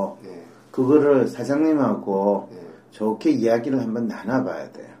생각하시는 거 그거를 사장님하고 좋게 이야기를 한번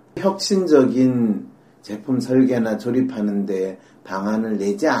나눠봐야 돼요. 혁신적인 제품 설계나 조립하는데 방안을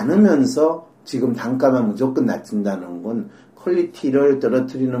내지 않으면서 지금 단가만 무조건 낮춘다는 건 퀄리티를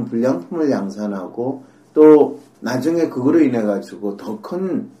떨어뜨리는 불량품을 양산하고 또 나중에 그거로 인해 가지고 더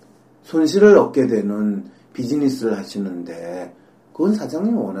큰 손실을 얻게 되는 비즈니스를 하시는데 그건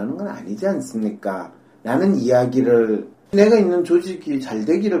사장님이 원하는 건 아니지 않습니까? 라는 이야기를 내가 있는 조직이 잘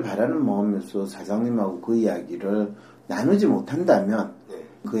되기를 바라는 마음에서 사장님하고 그 이야기를 나누지 못한다면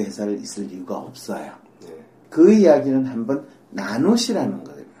그 회사를 있을 이유가 없어요. 그 이야기는 한번 나누시라는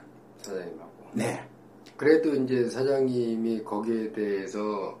거예요. 사장님하고. 네. 그래도 이제 사장님이 거기에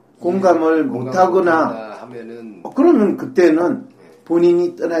대해서 공감을 못하거나 하면은 그러면 그때는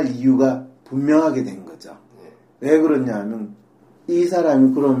본인이 떠날 이유가 분명하게 된 거죠. 왜 그러냐 하면 이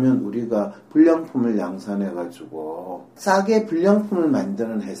사람이 그러면 우리가 불량품을 양산해가지고 싸게 불량품을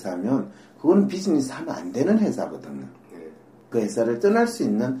만드는 회사면 그건 비즈니스 하면 안 되는 회사거든요. 그 회사를 떠날 수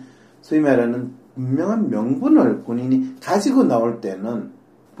있는 소위 말하는 분명한 명분을 본인이 가지고 나올 때는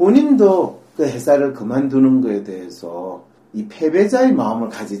본인도 그 회사를 그만두는 거에 대해서 이 패배자의 마음을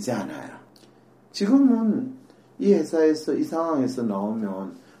가지지 않아요. 지금은 이 회사에서 이 상황에서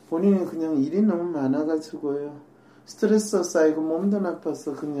나오면 본인이 그냥 일이 너무 많아가지고요. 스트레스 쌓이고 몸도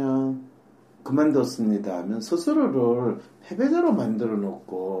나빠서 그냥 그만뒀습니다 하면 스스로를 패배자로 만들어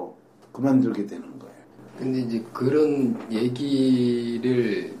놓고 그만두게 되는 거예요. 근데 이제 그런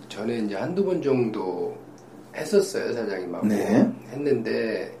얘기를 전에 이제 한두 번 정도 했었어요, 사장님하고.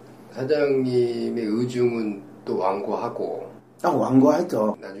 했는데 사장님의 의중은 또 완고하고.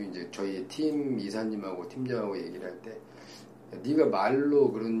 완고하죠. 나중에 이제 저희 팀 이사님하고 팀장하고 얘기를 할 때 네가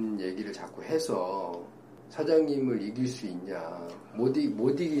말로 그런 얘기를 자꾸 해서 사장님을 이길 수 있냐. 못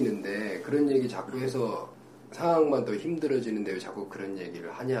이기는데 그런 얘기 자꾸 해서 상황만 더 힘들어지는데 왜 자꾸 그런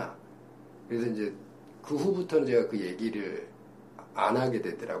얘기를 하냐. 그래서 이제 그 후부터는 제가 그 얘기를 안 하게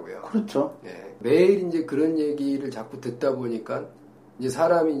되더라고요. 그렇죠. 매일 이제 그런 얘기를 자꾸 듣다 보니까 이제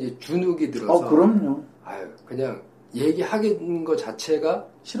사람이 이제 주눅이 들어서. 그럼요. 그냥 얘기하는 것 자체가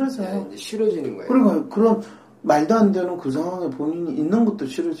싫어져요. 이제 싫어지는 거예요. 그러니까 그럼 말도 안 되는 그 상황에 본인이 있는 것도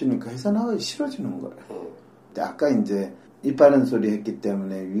싫어지니까 회사 나가기 싫어지는 거예요. 아까 이제 입 바른 소리 했기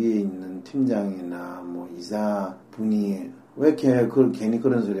때문에 위에 있는 팀장이나 이사분이 왜 괜히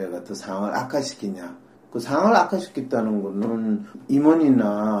그런 소리가 더 상황을 악화시키냐. 그 상황을 악화시켰다는 거는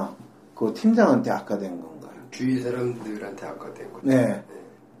임원이나 그 팀장한테 악화된 건가요? 주위 사람들한테 악화된 거죠. 네.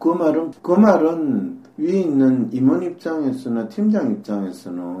 그 말은 위에 있는 임원 입장에서나 팀장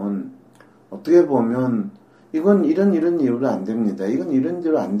입장에서는 어떻게 보면 이건 이런 이유로 안 됩니다. 이건 이런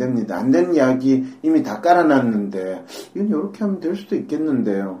이유로 안 됩니다. 안 되는 이야기 이미 다 깔아놨는데 이건 이렇게 하면 될 수도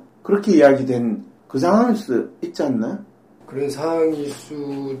있겠는데요. 그렇게 이야기된 그 상황일 수 있지 않나요? 그런 상황일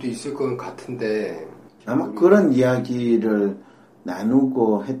수도 있을 것 같은데 아마 그런 이야기를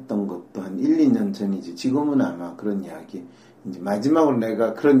나누고 했던 것도 한 1, 2년 전이지 지금은 아마 그런 이야기 이제 마지막으로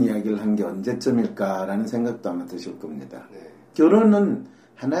내가 그런 이야기를 한 게 언제쯤일까라는 생각도 아마 드실 겁니다. 결혼은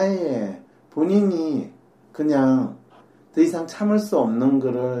하나의 본인이 그냥 더 이상 참을 수 없는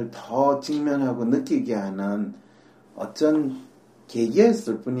거를 더 직면하고 느끼게 하는 어쩐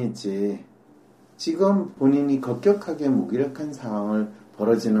계기였을 뿐이지, 지금 본인이 급격하게 무기력한 상황을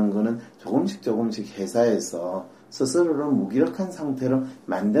벌어지는 거는 조금씩 회사에서 스스로를 무기력한 상태로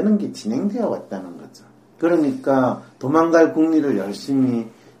만드는 게 진행되어 왔다는 거죠. 그러니까 도망갈 국리를 열심히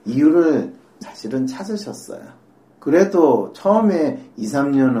이유를 사실은 찾으셨어요. 그래도 처음에 2,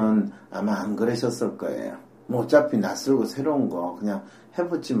 3년은 아마 안 그러셨을 거예요. 뭐 어차피 낯설고 새로운 거 그냥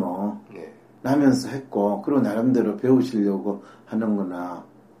해보지 뭐 라면서 했고, 그리고 나름대로 배우시려고 하는 거나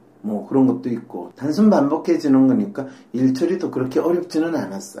뭐 그런 것도 있고, 단순 반복해지는 거니까 일 처리도 그렇게 어렵지는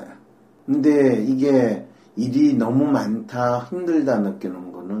않았어요. 근데 이게 일이 너무 많다, 힘들다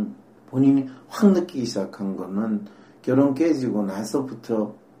느끼는 거는, 본인이 확 느끼기 시작한 거는 결혼 깨지고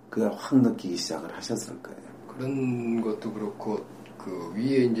나서부터 그걸 확 느끼기 시작을 하셨을 거예요. 그런 것도 그렇고, 그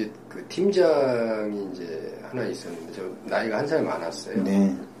위에 이제 그 팀장이 이제 하나 있었는데, 저 나이가 한 살 많았어요.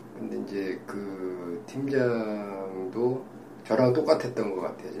 네. 근데 이제 그 팀장도 저랑 똑같았던 것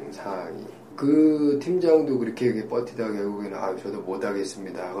같아요, 지금 상황이. 그 팀장도 그렇게 버티다가 결국에는 저도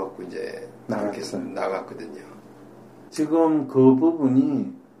못하겠습니다 하고 이제 나갔거든요. 지금 그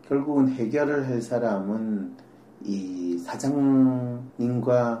부분이 결국은 해결을 할 사람은 이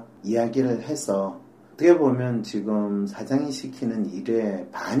사장님과 이야기를 해서, 어떻게 보면 지금 사장이 시키는 일의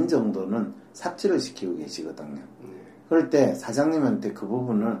반 정도는 삽질을 시키고 계시거든요. 그럴 때 사장님한테 그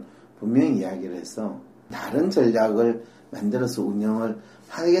부분을 분명히 이야기를 해서 다른 전략을 만들어서 운영을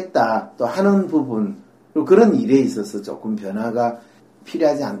하겠다 또 하는 부분, 그리고 그런 일에 있어서 조금 변화가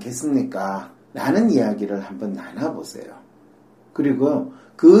필요하지 않겠습니까? 라는 이야기를 한번 나눠보세요. 그리고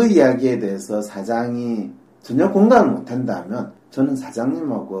그 이야기에 대해서 사장이 전혀 공감을 못한다면, 저는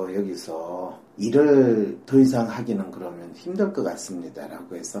사장님하고 여기서 일을 더 이상 하기는 그러면 힘들 것 같습니다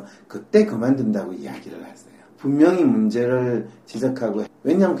라고 해서 그때 그만둔다고 이야기를 하세요. 분명히 문제를 지적하고,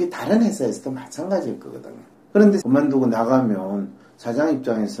 왜냐하면 그게 다른 회사에서도 마찬가지일 거거든요. 그런데 그만두고 나가면 사장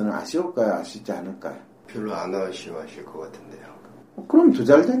입장에서는 아쉬울까요? 아쉽지 않을까요? 별로 안 아쉬워하실 것 같은데요. 그럼 더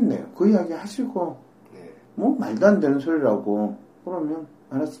잘 됐네요. 그 이야기 하시고, 네. 뭐 말도 안 되는 소리라고 그러면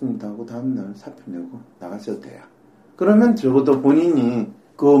알았습니다 하고 다음날 사표 내고 나가셔도 돼요. 그러면 적어도 본인이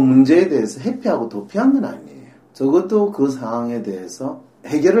그 문제에 대해서 회피하고 도피한 건 아니에요. 적어도 그 상황에 대해서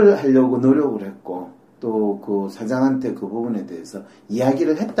해결을 하려고 노력을 했고, 또 그 사장한테 그 부분에 대해서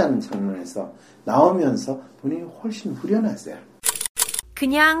이야기를 했다는 측면에서 나오면서 본인이 훨씬 후련하세요.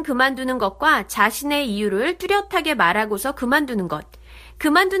 그냥 그만두는 것과 자신의 이유를 뚜렷하게 말하고서 그만두는 것.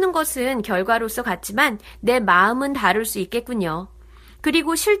 그만두는 것은 결과로서 같지만 내 마음은 다를 수 있겠군요.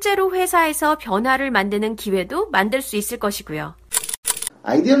 그리고 실제로 회사에서 변화를 만드는 기회도 만들 수 있을 것이고요.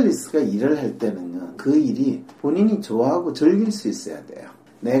 아이디얼리스트가 일을 할 때는요, 그 일이 본인이 좋아하고 즐길 수 있어야 돼요.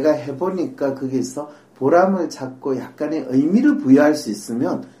 내가 해보니까 거기서 보람을 찾고 약간의 의미를 부여할 수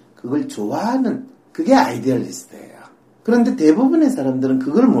있으면 그걸 좋아하는, 그게 아이디얼리스트예요. 그런데 대부분의 사람들은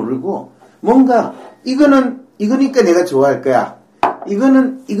그걸 모르고 뭔가 이거니까 내가 좋아할 거야,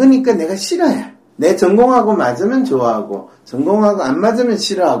 이거니까 내가 싫어해, 내 전공하고 맞으면 좋아하고 전공하고 안 맞으면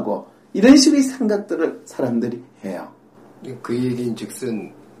싫어하고, 이런 식의 생각들을 사람들이 해요. 그 얘기인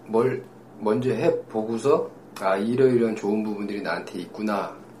즉슨 뭘 먼저 해보고서 이러이러한 좋은 부분들이 나한테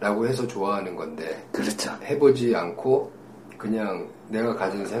있구나 라고 해서 좋아하는 건데, 그렇죠. 해보지 않고 그냥 내가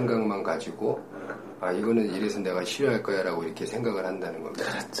가진 생각만 가지고 이거는 이래서 내가 싫어할 거야 라고 이렇게 생각을 한다는 겁니다.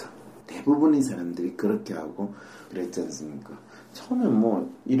 그렇죠. 대부분의 사람들이 그렇게 하고 그랬지 않습니까? 처음에 뭐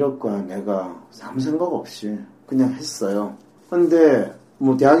이럴 거야 내가 아무 생각 없이 그냥 했어요. 근데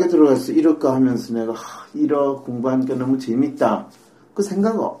뭐 대학에 들어가서 이럴까 하면서 내가 이러 공부하니까 너무 재밌다, 그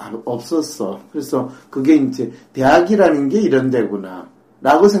생각 없었어. 그래서 그게 이제 대학이라는 게 이런 데구나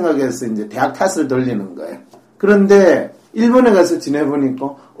라고 생각해서 이제 대학 탓을 돌리는 거예요. 그런데 일본에 가서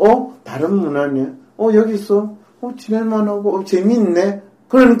지내보니까 다른 문화네, 여기서 지낼만하고 재밌네.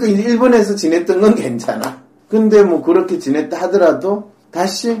 그러니까 일본에서 지냈던 건 괜찮아. 근데 뭐 그렇게 지냈다 하더라도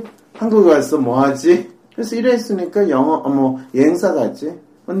다시 한국에 와서 뭐 하지? 그래서 이랬으니까 여행사 가지.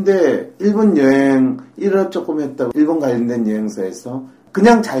 근데 일본 여행 조금 했다고 일본 관련된 여행사에서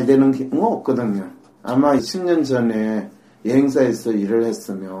그냥 잘 되는 경우 없거든요. 아마 10년 전에 여행사에서 일을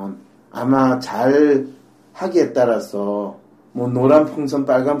했으면 아마 잘 하기에 따라서 뭐 노란 풍선,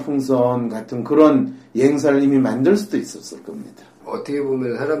 빨간 풍선 같은 그런 여행사를 이미 만들 수도 있었을 겁니다. 어떻게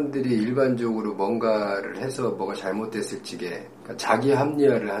보면 사람들이 일반적으로 뭔가를 해서 뭐가 잘못됐을 적에 그러니까 자기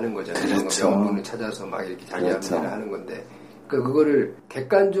합리화를 하는 거잖아요. 그렇죠. 명분을 찾아서 막 이렇게 자기 그렇죠. 합리화를 하는 건데, 그러니까 그거를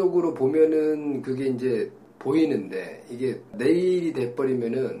객관적으로 보면은 그게 이제 보이는데, 이게 내일이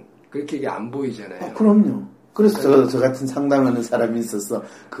돼버리면은 그렇게 이게 안 보이잖아요. 그럼요. 그래서 저 같은 상담하는 사람이 있어서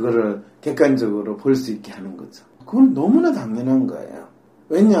그거를 객관적으로 볼 수 있게 하는 거죠. 그건 너무나 당연한 거예요.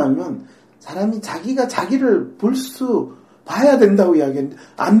 왜냐하면 사람이 자기가 자기를 봐야 된다고 이야기했는데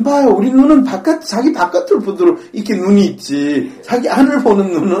안 봐요. 우리 눈은 자기 바깥을 보도록 이렇게 눈이 있지. 자기 안을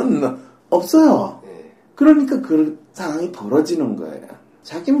보는 눈은 없어요. 그러니까 그 상황이 벌어지는 거예요.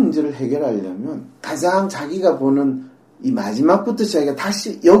 자기 문제를 해결하려면 가장 자기가 보는 이 마지막부터 시작해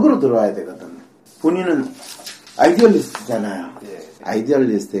다시 역으로 들어와야 되거든. 본인은 아이디얼리스트잖아요.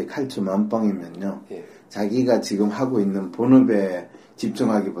 아이디얼리스트의 칼춤 만빵이면요. 자기가 지금 하고 있는 본업에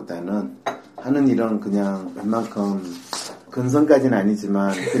집중하기보다는 하는 일은 그냥 웬만큼 근성까지는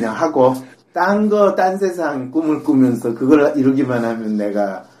아니지만 그냥 하고 딴 세상 꿈을 꾸면서 그걸 이루기만 하면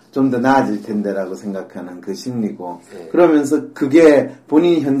내가 좀 더 나아질 텐데라고 생각하는 그 심리고 그러면서 그게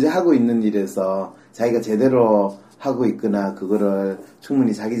본인이 현재 하고 있는 일에서 자기가 제대로 하고 있거나 그거를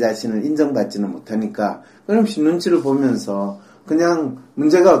충분히 자기 자신을 인정받지는 못하니까 끊임없이 눈치를 보면서 그냥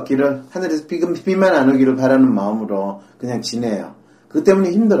문제가 없기를 하늘에서 비만 안 오기를 바라는 마음으로 그냥 지내요. 그것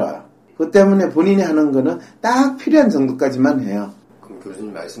때문에 힘들어요. 그것 때문에 본인이 하는 거는 딱 필요한 정도까지만 해요. 그럼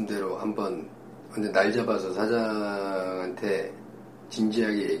교수님 말씀대로 한번 완전 날 잡아서 사장한테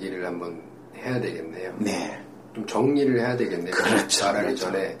진지하게 얘기를 한번 해야 되겠네요. 네. 좀 정리를 해야 되겠네요. 그렇죠. 말하기 그렇죠.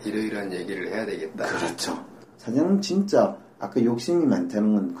 전에 이러이러한 얘기를 해야 되겠다. 그렇죠. 사장은 진짜 아까 욕심이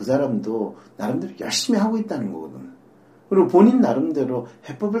많다는 건 그 사람도 나름대로 열심히 하고 있다는 거거든. 그리고 본인 나름대로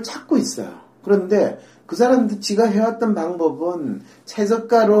해법을 찾고 있어요. 그런데 그 사람도 지가 해왔던 방법은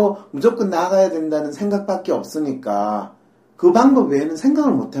최저가로 무조건 나가야 된다는 생각밖에 없으니까 그 방법 외에는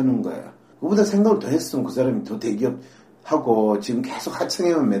생각을 못하는 거예요. 그보다 생각을 더 했으면 그 사람이 더 대기업하고 지금 계속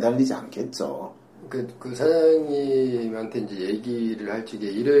하청에만 매달리지 않겠죠. 그 사장님한테 이제 얘기를 할 적에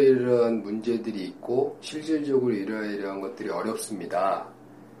이러이러한 문제들이 있고 실질적으로 이러이러한 것들이 어렵습니다.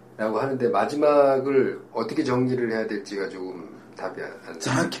 라고 하는데 마지막을 어떻게 정리를 해야 될지가 조금 답이 안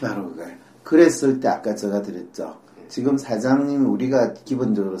정확히 바로 그거예요. 그랬을 때 아까 제가 드렸죠. 지금 사장님 우리가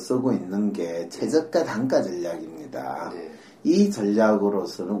기본적으로 쓰고 있는 게 최저가 단가 전략입니다. 이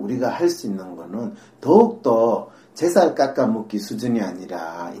전략으로서는 우리가 할 수 있는 거는 더욱더 제살 깎아먹기 수준이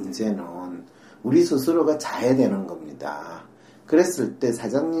아니라 이제는 우리 스스로가 자야 되는 겁니다. 그랬을 때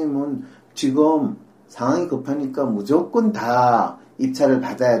사장님은 지금 상황이 급하니까 무조건 다 입찰을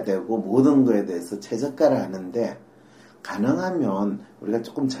받아야 되고 모든 거에 대해서 최저가를 하는데 가능하면 우리가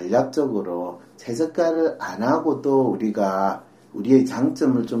조금 전략적으로 최저가를 안 하고도 우리가 우리의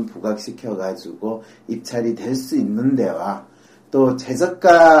장점을 좀 부각시켜가지고 입찰이 될 수 있는 데와 또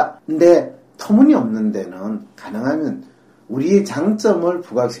최저가인데 터무니없는 데는 가능하면 우리의 장점을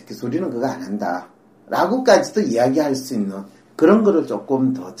부각시켜서 우리는 그거 안 한다 라고까지도 이야기할 수 있는 그런 거를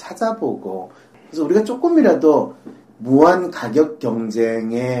조금 더 찾아보고 그래서 우리가 조금이라도 무한 가격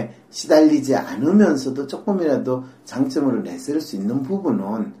경쟁에 시달리지 않으면서도 조금이라도 장점으로 내세울 수 있는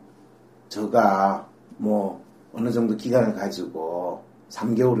부분은 제가 뭐 어느 정도 기간을 가지고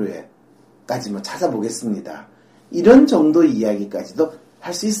 3개월 후에까지 뭐 찾아보겠습니다. 이런 정도의 이야기까지도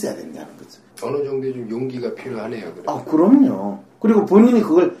할 수 있어야 된다는 거죠. 어느 정도의 좀 용기가 필요하네요. 아, 그럼요. 그리고 본인이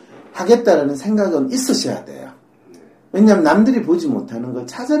그걸 하겠다라는 생각은 있으셔야 돼요. 왜냐하면 남들이 보지 못하는 걸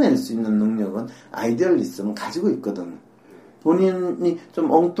찾아낼 수 있는 능력은 아이디얼리스트는 가지고 있거든. 본인이 좀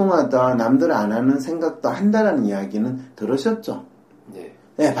엉뚱하다, 남들 안 하는 생각도 한다라는 이야기는 들으셨죠?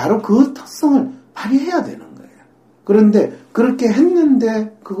 네, 바로 그 특성을 발휘해야 되는 거예요. 그런데 그렇게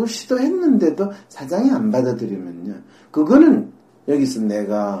했는데, 그걸 시도했는데도 사장이 안 받아들이면요. 그거는 여기서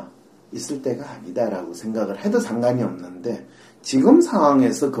내가 있을 때가 아니다라고 생각을 해도 상관이 없는데, 지금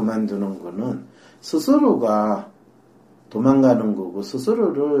상황에서 그만두는 거는 스스로가 도망가는 거고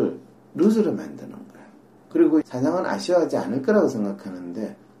스스로를 루즈로 만드는 거예요. 그리고 사장은 아쉬워하지 않을 거라고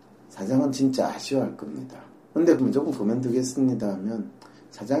생각하는데 사장은 진짜 아쉬워할 겁니다. 근데 무조건 그만두겠습니다 하면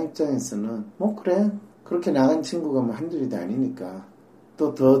사장 입장에서는 뭐 그래 그렇게 나간 친구가 뭐 한둘이 아니니까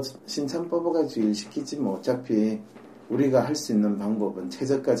또 더 신참 뽑아가지고 일 시키지 뭐 어차피 우리가 할 수 있는 방법은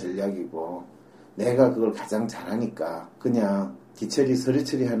최저가 전략이고 내가 그걸 가장 잘하니까 그냥 뒤처리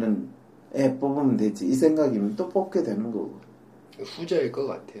서리처리 하는 애 뽑으면 되지 이 생각이면 또 뽑게 되는 거고. 후자일 것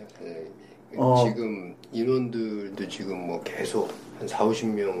같아요 사장님이. 지금 인원들도 지금 뭐 계속 한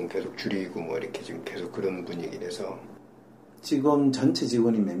 40-50명 계속 줄이고 뭐 이렇게 지금 계속 그런 분위기라서. 지금 전체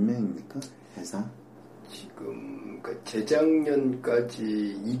직원이 몇 명입니까? 회사? 지금 그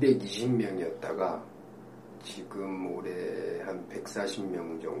재작년까지 220명이었다가 지금 올해 한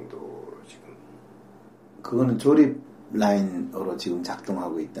 140명 정도 지금. 그거는 조립 라인으로 지금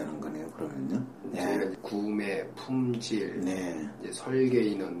작동하고 있다는 거네요. 그러면요. 저희가 구매, 품질, 네. 이제 설계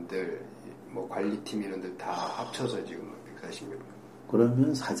인원들, 뭐 관리팀 인원들 다 합쳐서 지금 140명.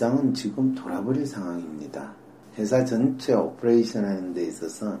 그러면 사장은 지금 돌아버릴 상황입니다. 회사 전체 오퍼레이션 하는 데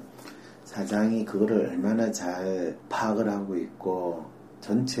있어서 사장이 그거를 얼마나 잘 파악을 하고 있고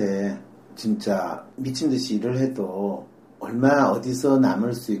전체 진짜 미친 듯이 일을 해도 얼마나 어디서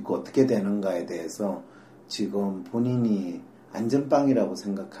남을 수 있고 어떻게 되는가에 대해서 지금 본인이 안전빵이라고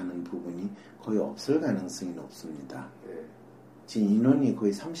생각하는 부분이 거의 없을 가능성이 높습니다. 지금 인원이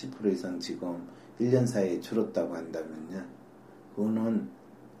거의 30% 이상 지금 1년 사이에 줄었다고 한다면요. 그거는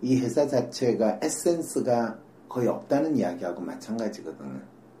이 회사 자체가 에센스가 거의 없다는 이야기하고 마찬가지거든요.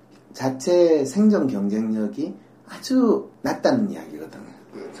 자체 생존 경쟁력이 아주 낮다는 이야기거든요.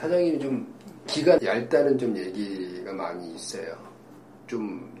 사장님이 좀 기가 얇다는 좀 얘기가 많이 있어요.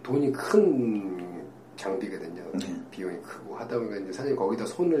 좀 돈이 큰 장비거든요. 비용이 크고 하다 보니까 이제 사장님 거기다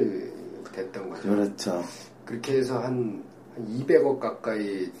손을 댔던 거죠. 그렇죠. 그렇게 해서 한 200억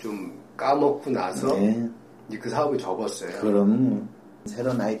가까이 좀 까먹고 나서 이제 그 사업을 접었어요. 그럼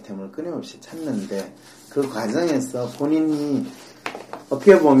새로운 아이템을 끊임없이 찾는데 그 과정에서 본인이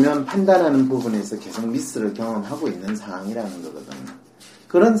어떻게 보면 판단하는 부분에서 계속 미스를 경험하고 있는 상황이라는 거거든요.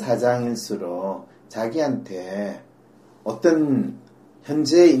 그런 사장일수록 자기한테 어떤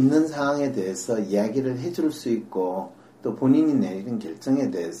현재 있는 상황에 대해서 이야기를 해줄 수 있고 또 본인이 내리는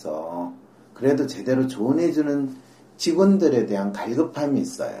결정에 대해서 그래도 제대로 조언해주는 직원들에 대한 갈급함이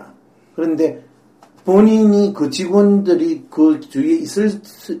있어요. 그런데 본인이 그 직원들이 그 주위에 있을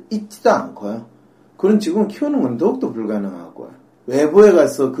수 있지도 않고요. 그런 직원 키우는 건 더욱더 불가능하고요. 외부에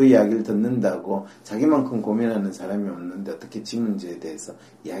가서 그 이야기를 듣는다고 자기만큼 고민하는 사람이 없는데 어떻게 지 문제에 대해서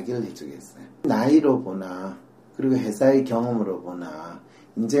이야기를 해주겠어요. 나이로 보나 그리고 회사의 경험으로 보나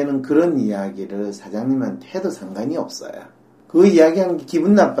이제는 그런 이야기를 사장님한테 해도 상관이 없어요. 그 이야기하는 게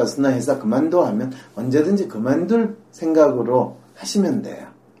기분 나빠서 나 회사 그만둬 하면 언제든지 그만둘 생각으로 하시면 돼요.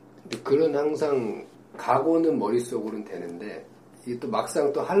 그런 항상 각오는 머릿속으로는 되는데 이게 또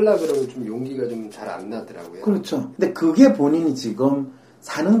막상 또 하려 그러면 좀 용기가 좀 잘 안 나더라고요. 그렇죠. 근데 그게 본인이 지금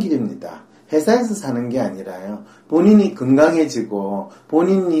사는 길입니다. 회사에서 사는 게 아니라요. 본인이 건강해지고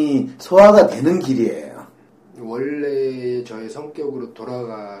본인이 소화가 되는 길이에요. 원래 저의 성격으로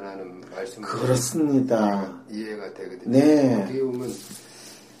돌아가라는 말씀을 그렇습니다. 이해가 되거든요. 네. 어떻게 보면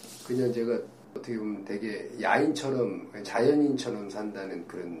그냥 제가 어떻게 보면 되게 야인처럼 자연인처럼 산다는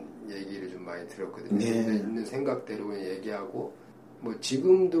그런 얘기를 좀 많이 들었거든요. 네. 있는 생각대로 그냥 얘기하고 뭐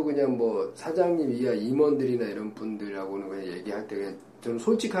지금도 그냥 뭐 사장님 이하 임원들이나 이런 분들하고는 그냥 얘기할 때 그냥 저는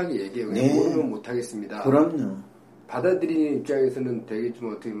솔직하게 얘기해요. 그냥 네. 모르면 못하겠습니다. 그럼요. 받아들이는 입장에서는 되게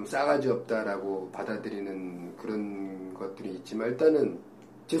좀 어떻게 보면 싸가지 없다라고 받아들이는 그런 것들이 있지만 일단은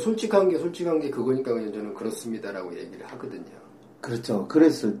제 솔직한 게 그거니까 그냥 저는 그렇습니다라고 얘기를 하거든요. 그렇죠.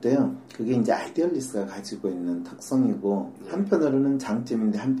 그랬을 때요. 그게 이제 아이디얼리스트가 가지고 있는 특성이고 한편으로는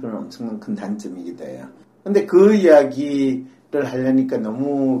장점인데 한편으로는 엄청난 큰 단점이기도 해요. 근데 그 이야기를 하려니까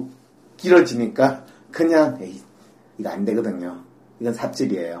너무 길어지니까 그냥 에이, 이거 안 되거든요. 이건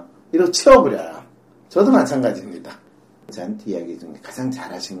삽질이에요. 이러고 치워버려요. 저도 마찬가지입니다. 저한테 이야기 중에 가장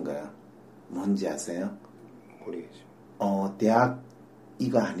잘하신 거예요. 뭔지 아세요? 모르겠어요. 대학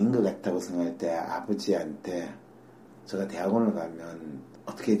이거 아닌 것 같다고 생각할 때 아버지한테 제가 대학원을 가면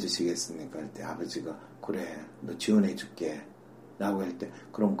어떻게 해주시겠습니까? 할 때 아버지가 그래 너 지원해줄게 라고 할 때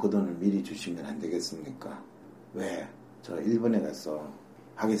그럼 그 돈을 미리 주시면 안 되겠습니까? 왜? 저 일본에 가서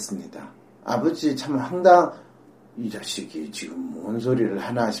하겠습니다. 아버지 참 황당 이 자식이 지금 뭔 소리를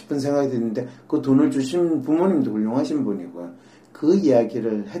하나 싶은 생각이 드는데 그 돈을 주신 부모님도 훌륭하신 분이고 그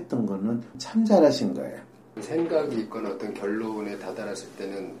이야기를 했던 거는 참 잘하신 거예요. 생각이 있거나 어떤 결론에 다다랐을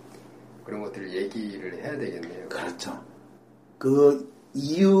때는 그런 것들을 얘기를 해야 되겠네요. 그렇죠. 그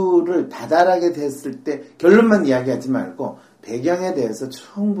이유를 다다르게 됐을 때 결론만 이야기하지 말고 배경에 대해서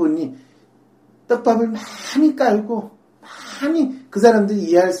충분히 떡밥을 많이 깔고 많이 그 사람들이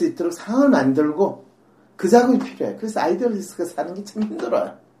이해할 수 있도록 상황을 만들고 그 작업이 필요해요. 그래서 아이디얼리스트가 사는 게 참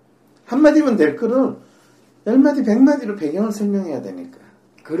힘들어요. 한마디면 될 거를 10마디, 100마디로 배경을 설명해야 되니까.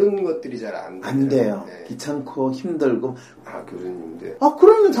 그런 것들이 잘 안 돼요. 네. 귀찮고 힘들고. 교수님인데.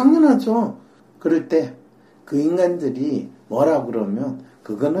 그러면 당연하죠. 그럴 때 그 인간들이 뭐라 그러면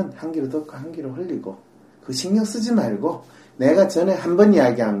그거는 한 귀로 듣고 한 귀로 흘리고 그 신경 쓰지 말고 내가 전에 한 번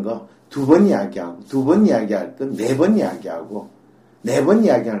이야기한 거 2번 이야기하고 2번 이야기할 건 4번 이야기하고 4번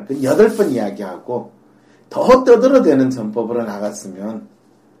이야기할 건 8번 이야기하고 더 떠들어대는 전법으로 나갔으면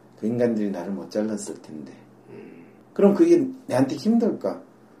그 인간들이 나를 못 잘랐을 텐데. 그럼 그게 내한테 힘들까?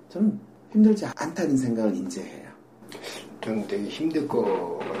 저는 힘들지 않다는 생각을 인지해요. 저는 되게 힘들 것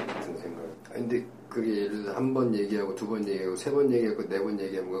같은 생각. 근데 그게 예를 들어서 한 번 얘기하고 2번 얘기하고 3번 얘기하고 4번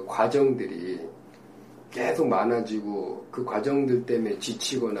얘기하고 그 과정들이 계속 많아지고 그 과정들 때문에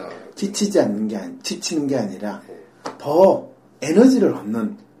지치거나 지치는 게 아니라 네. 더 에너지를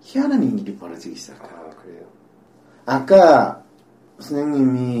얻는 희한한 일이 벌어지기 시작해요. 그래요? 아까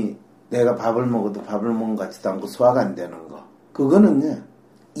선생님이 내가 밥을 먹어도 밥을 먹은 것 같지도 않고 소화가 안 되는 거. 그거는요,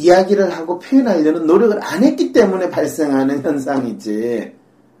 이야기를 하고 표현하려는 노력을 안 했기 때문에 발생하는 현상이지,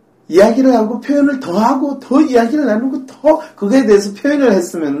 이야기를 하고 표현을 더 하고 더 이야기를 나누고 더 그거에 대해서 표현을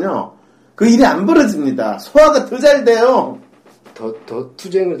했으면요, 그 일이 안 벌어집니다. 소화가 더 잘 돼요. 더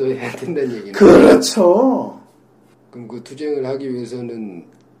투쟁을 더 해야 된다는 얘기는. 그렇죠. 그럼 그 투쟁을 하기 위해서는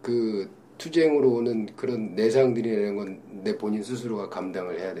그 투쟁으로 오는 그런 내상들이라는 건 내 본인 스스로가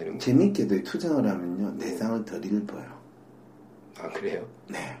감당을 해야 되는 거예요. 재밌게도 투쟁을 하면요, 내상을 덜 입어요. 아, 그래요?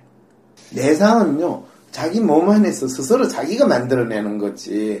 네. 내상은요, 자기 몸 안에서 스스로 자기가 만들어내는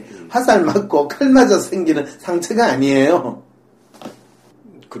거지, 화살 맞고 칼 맞아서 생기는 상처가 아니에요.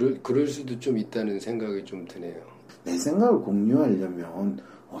 그럴 수도 좀 있다는 생각이 좀 드네요. 내 생각을 공유하려면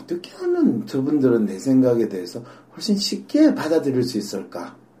어떻게 하면 저분들은 내 생각에 대해서 훨씬 쉽게 받아들일 수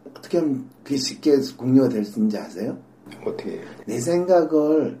있을까? 어떻게 하면 그게 쉽게 공유가 될 수 있는지 아세요? 어떻게 해요? 내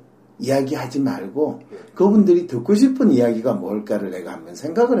생각을 이야기하지 말고 그분들이 듣고 싶은 이야기가 뭘까를 내가 한번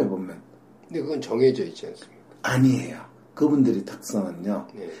생각을 해보면. 근데 그건 정해져 있지 않습니까? 아니에요. 그분들의 특성은요,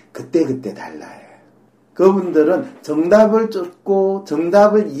 네. 그때그때 달라요. 그분들은 정답을 쫓고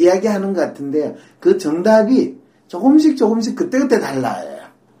정답을 이야기하는 것 같은데 그 정답이 조금씩 그때그때 달라요.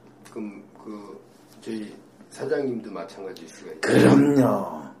 그럼 저희 사장님도 마찬가지일 수가 있죠.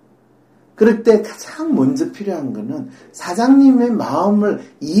 그럼요. 그럴 때 가장 먼저 필요한 거는 사장님의 마음을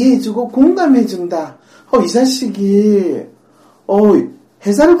이해해주고 공감해준다. 이 자식이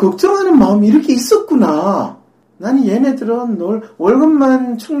회사를 걱정하는 마음이 이렇게 있었구나. 나는 얘네들은 널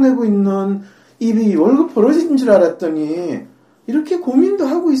월급만 축내고 있는 입이 월급 벌어진 줄 알았더니 이렇게 고민도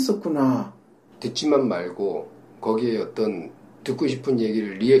하고 있었구나. 듣지만 말고 거기에 어떤 듣고 싶은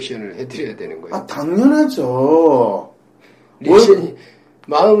얘기를 리액션을 해드려야 되는 거예요. 아, 당연하죠. 리액션이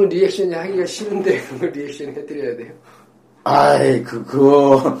마음은 리액션이 하기가 싫은데 그걸 리액션 해드려야 돼요. 아이,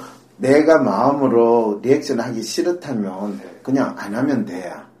 그거 내가 마음으로 리액션 하기 싫다면 그냥 안 하면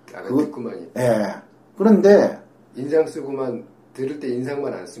돼요. 그거 듣고만이. 예. 그런데 인상 쓰고만 들을 때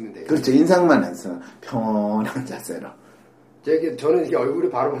인상만 안 쓰면 돼요. 그렇죠. 인상만 안 쓰면 편한 자세로. 저는 이게 얼굴이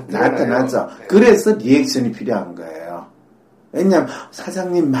바로 나타나죠. 네. 그래서 리액션이 필요한 거예요. 왜냐면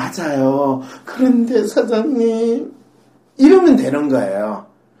사장님 맞아요. 그런데 사장님 이러면 되는 거예요.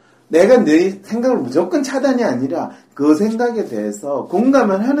 내가 내 생각을 무조건 차단이 아니라 그 생각에 대해서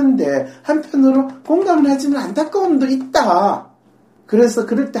공감을 하는데 한편으로 공감을 하지만 안타까움도 있다. 그래서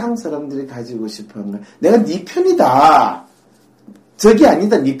그럴 때 한국 사람들이 가지고 싶어하는 거예요. 내가 네 편이다. 저기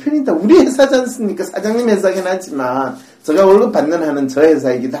아니다. 네 편이다. 우리 회사지 않습니까? 사장님 회사긴 하지만 제가 월급 받는 하는 저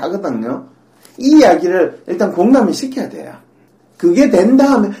회사이기도 하거든요. 이 이야기를 일단 공감을 시켜야 돼요. 그게 된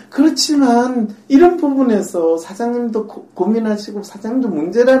다음에 그렇지만 이런 부분에서 사장님도 고민하시고 사장님도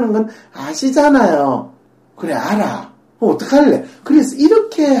문제라는 건 아시잖아요. 그래 알아. 어떡할래? 그래서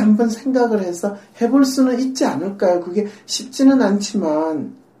이렇게 한번 생각을 해서 해볼 수는 있지 않을까요? 그게 쉽지는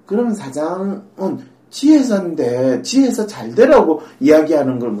않지만 그러면 사장은 지 회사인데 지 회사 잘 되라고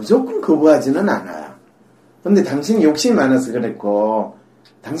이야기하는 걸 무조건 거부하지는 않아요. 근데 당신이 욕심이 많아서 그랬고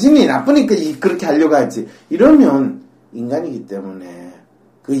당신이 나쁘니까 그렇게 하려고 하지. 이러면 인간이기 때문에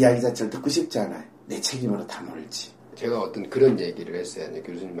그 이야기 자체를 듣고 싶지 않아요. 내 책임으로 다 몰지. 제가 어떤 그런 얘기를 했어요.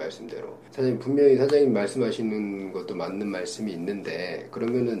 교수님 말씀대로. 사장님, 분명히 사장님 말씀하시는 것도 맞는 말씀이 있는데,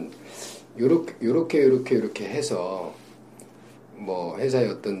 그러면은, 요렇게 해서, 뭐, 회사의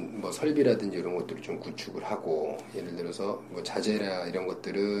어떤, 뭐, 설비라든지 이런 것들을 좀 구축을 하고, 예를 들어서, 뭐, 자재나 이런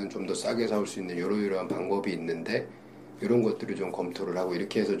것들은 좀 더 싸게 사올 수 있는 요러요러한 방법이 있는데, 이런 것들을 좀 검토를 하고,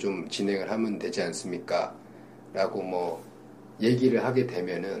 이렇게 해서 좀 진행을 하면 되지 않습니까? 라고 뭐, 얘기를 하게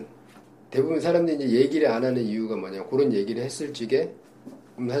되면은, 대부분 사람들이 이제 얘기를 안 하는 이유가 뭐냐면 그런 얘기를 했을 적에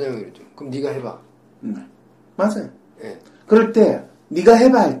그럼 사장님이 그러죠. 그럼 네가 해봐. 맞아요. 네. 그럴 때 네가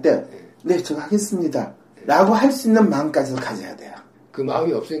해봐 할 때 네, 저 하겠습니다. 라고 할 수 있는 마음까지 가져야 돼요. 그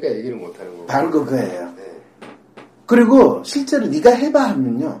마음이 없으니까 얘기를 못 하는 거고. 바로 그거예요. 네. 그리고 실제로 네가 해봐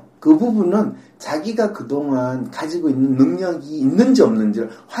하면요. 그 부분은 자기가 그동안 가지고 있는 능력이 있는지 없는지를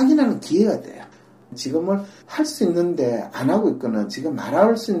확인하는 기회가 돼요. 지금 뭘 할 수 있는데 안 하고 있거나 지금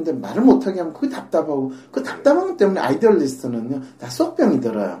말할 수 있는데 말을 못하게 하면 그게 답답하고 그 답답한 것 때문에 아이디얼리스트는요 다 속병이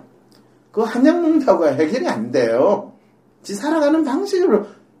들어요. 그거 한약 먹는다고 해결이 안 돼요. 지 살아가는 방식으로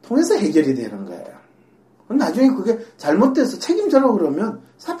통해서 해결이 되는 거예요. 나중에 그게 잘못돼서 책임져라 그러면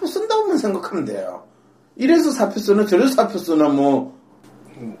사표 쓴다고만 생각하면 돼요. 이래서 사표 쓰나 저래서 사표 쓰나 뭐.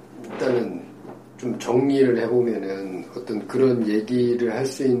 일단은 좀 정리를 해보면은 어떤 그런 얘기를 할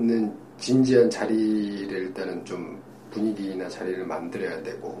수 있는 진지한 자리를 일단은 좀 분위기나 자리를 만들어야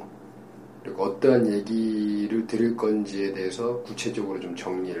되고, 그리고 어떠한 얘기를 들을 건지에 대해서 구체적으로 좀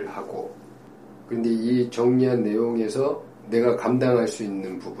정리를 하고, 그런데 이 정리한 내용에서 내가 감당할 수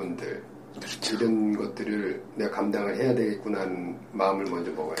있는 부분들 그렇죠. 이런 것들을 내가 감당을 해야 되겠구나 하는 마음을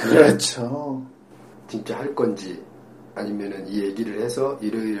먼저 먹어야 돼요. 그렇죠. 진짜 할 건지 아니면은 이 얘기를 해서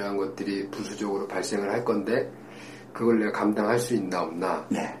이러이러한 것들이 부수적으로 발생을 할 건데 그걸 내가 감당할 수 있나 없나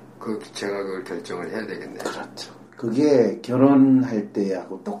네. 제가 그걸 결정을 해야 되겠네요. 그렇죠. 그게 결혼할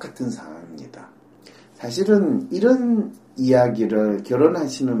때하고 똑같은 상황입니다. 사실은 이런 이야기를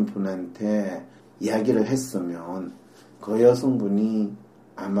결혼하시는 분한테 이야기를 했으면 그 여성분이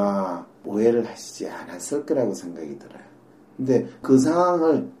아마 오해를 하시지 않았을 거라고 생각이 들어요. 근데 그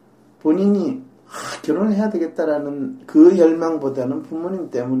상황을 본인이 결혼을 해야 되겠다라는 그 열망보다는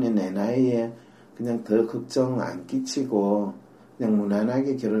부모님 때문에 내 나이에 그냥 더 걱정 안 끼치고 그냥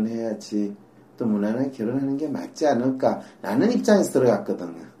무난하게 결혼해야지 또 무난하게 결혼하는 게 맞지 않을까라는 입장에서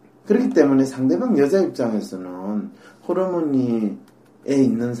들어갔거든요. 그렇기 때문에 상대방 여자 입장에서는 호르몬이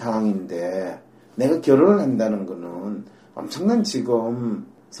있는 상황인데 내가 결혼을 한다는 거는 엄청난 지금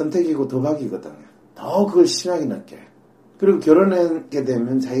선택이고 도박이거든요. 더 그걸 심하게 느껴요. 그리고 결혼하게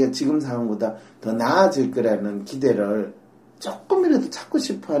되면 자기가 지금 상황보다 더 나아질 거라는 기대를 조금이라도 찾고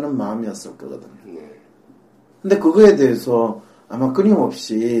싶어하는 마음이었을 거거든요. 근데 그거에 대해서 아마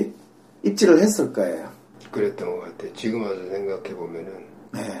끊임없이 입지를 했을 거예요. 그랬던 것 같아요. 지금 와서 생각해 보면은.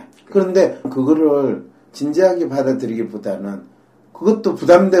 네. 그런데 그거를 진지하게 받아들이기보다는 그것도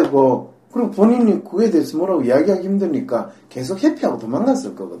부담되고 그리고 본인이 그거에 대해서 뭐라고 이야기하기 힘드니까 계속 회피하고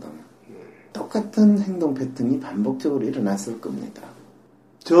도망갔을 거거든요. 똑같은 행동 패턴이 반복적으로 일어났을 겁니다.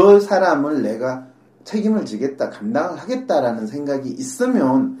 저 사람을 내가 책임을 지겠다, 감당을 하겠다라는 생각이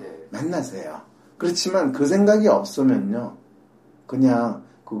있으면 만나세요. 그렇지만 그 생각이 없으면요. 그냥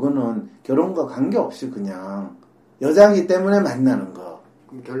그거는 결혼과 관계없이 그냥 여자이기 때문에 만나는 거.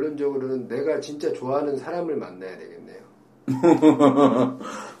 그럼 결론적으로는 내가 진짜 좋아하는 사람을 만나야 되겠네요.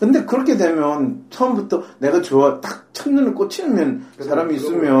 근데 그렇게 되면 처음부터 내가 딱 첫눈에 꽂히면 사람이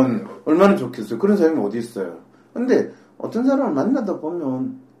있으면 얼마나 좋겠어요. 그런 사람이 어디 있어요. 근데 어떤 사람을 만나다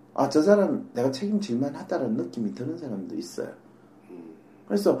보면 저 사람 내가 책임질만 하다라는 느낌이 드는 사람도 있어요.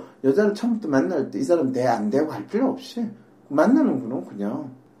 그래서 여자를 처음부터 만날 때 이 사람 돼 안 되고 할 필요 없이 만나는 거는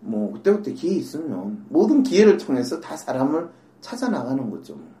그냥 뭐 그때그때 기회 있으면 모든 기회를 통해서 다 사람을 찾아 나가는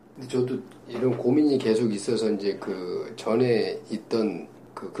거죠. 근데 저도 이런 고민이 계속 있어서 이제 그 전에 있던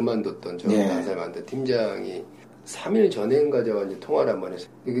그만뒀던 저 나살 만든 팀장이 3일 전에인가 제가 이제 통화를 한번 했어요.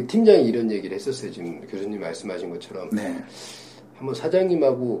 그 팀장이 이런 얘기를 했었어요. 지금 교수님 말씀하신 것처럼 한번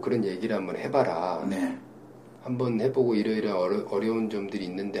사장님하고 그런 얘기를 한번 해봐라. 한번 해보고 이러이러한 어려운 점들이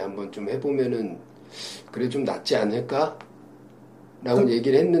있는데 한번 좀 해보면은 그래 좀 낫지 않을까? 라고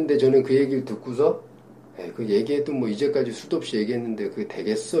얘기를 했는데 저는 그 얘기를 듣고서 그 얘기해도 뭐 이제까지 수도 없이 얘기했는데 그게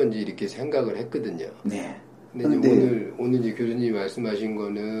되겠어? 이제 이렇게 생각을 했거든요. 근데 이제 오늘 이제 교수님이 말씀하신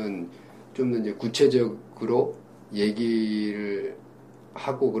거는 좀 더 이제 구체적으로 얘기를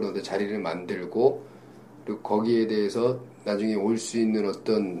하고 그런 자리를 만들고 그리고 거기에 대해서 나중에 올 수 있는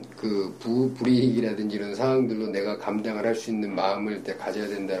어떤 그 불이익이라든지 이런 상황들로 내가 감당을 할 수 있는 마음을 가져야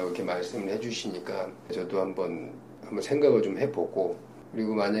된다고 이렇게 말씀을 해주시니까 저도 한번 생각을 좀 해보고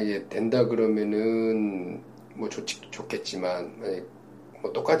그리고 만약에 된다 그러면은 뭐 좋겠지만 만약에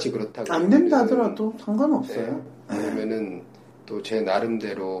뭐 똑같이 그렇다고 안 된다 하더라도 상관없어요. 그러면은 또 제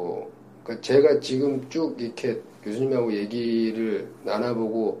나름대로 그러니까 제가 지금 쭉 이렇게 교수님하고 얘기를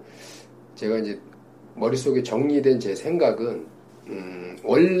나눠보고 제가 이제 머릿속에 정리된 제 생각은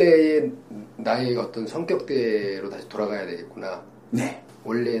원래의 나의 어떤 성격대로 다시 돌아가야 되겠구나.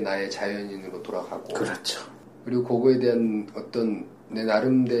 원래의 나의 자연인으로 돌아가고. 그렇죠. 그리고 그거에 대한 어떤 내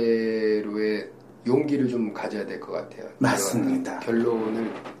나름대로의 용기를 좀 가져야 될 것 같아요. 맞습니다.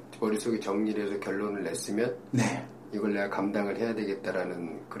 결론을 머릿속에 정리를 해서 결론을 냈으면 이걸 내가 감당을 해야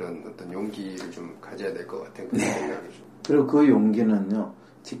되겠다라는 그런 어떤 용기를 좀 가져야 될 것 같은 그런 생각이죠. 그리고 그 용기는요.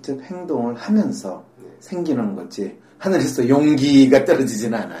 직접 행동을 하면서 생기는 거지 하늘에서 용기가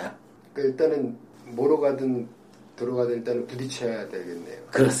떨어지진 않아요. 그러니까 일단은 뭐로 가든 들어가든 일단은 부딪혀야 되겠네요.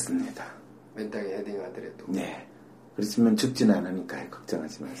 그렇습니다. 맨땅에 헤딩하더라도. 그렇지만 죽진 않으니까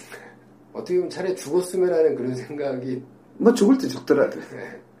걱정하지 마세요. 어떻게 보면 차라리 죽었으면 하는 그런 생각이 뭐 죽을 때 죽더라도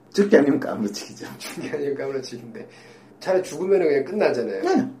죽기 아니면 까무러치기죠. 죽기 아니면 까무러치기인데 차라리 죽으면 그냥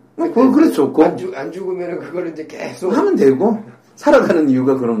끝나잖아요. 그거 그래 좋고 안 죽으면 그거를 이제 계속 하면 되고 살아가는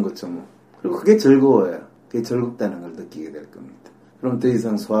이유가 그런 거죠 뭐. 그리고 그게 즐거워요. 그게 즐겁다는 걸 느끼게 될 겁니다. 그럼 더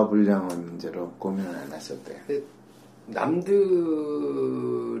이상 소화불량의 문제로 고민을 안 하셔도 돼요.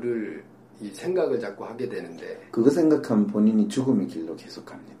 남들을 이 생각을 자꾸 하게 되는데 그거 생각하면 본인이 죽음의 길로 계속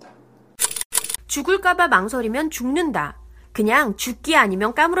갑니다. 죽을까봐 망설이면 죽는다. 그냥 죽기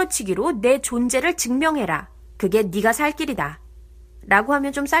아니면 까무러치기로 내 존재를 증명해라. 그게 네가 살 길이다. 라고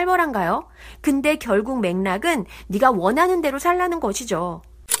하면 좀 쌀벌한가요? 근데 결국 맥락은 네가 원하는 대로 살라는 것이죠.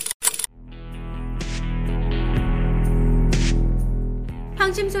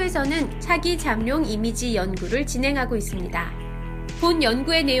 황심소에서는 차기 잠룡 이미지 연구를 진행하고 있습니다. 본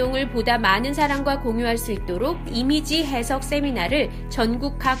연구의 내용을 보다 많은 사람과 공유할 수 있도록 이미지 해석 세미나를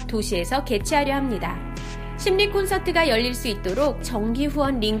전국 각 도시에서 개최하려 합니다. 심리 콘서트가 열릴 수 있도록 정기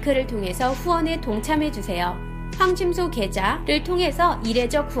후원 링크를 통해서 후원에 동참해주세요. 황심소 계좌를 통해서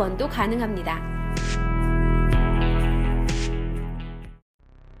이례적 후원도 가능합니다.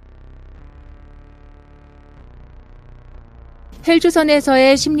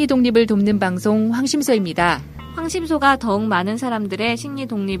 헬조선에서의 심리 독립을 돕는 방송 황심소입니다. 황심소가 더욱 많은 사람들의 심리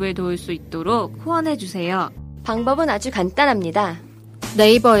독립을 도울 수 있도록 후원해주세요. 방법은 아주 간단합니다.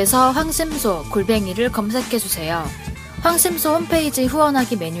 네이버에서 황심소 골뱅이를 검색해주세요. 황심소 홈페이지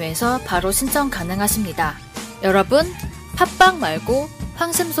후원하기 메뉴에서 바로 신청 가능하십니다. 여러분, 팟빵 말고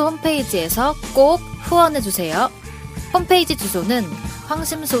황심소 홈페이지에서 꼭 후원해주세요. 홈페이지 주소는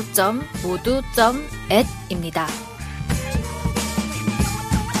황심소.modu.at입니다.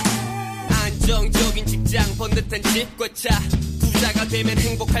 안정적인 직장 번듯한 집과 차 부자가 되면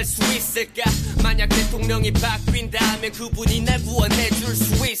행복할 수 있을까? 만약 대통령이 바뀐다면 그분이 날 구원해 줄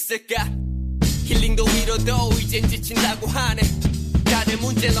수 있을까? 힐링도 위로도 이젠 지친다고 하네. 다들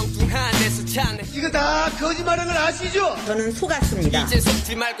문제 엉뚱한 데서 찾네. 이거 다 거짓말하는 걸 아시죠? 저는 속았습니다. 이젠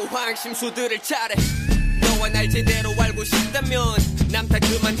속지 말고 황심소들을 차례. 너와 날 제대로 알고 싶다면 남 탓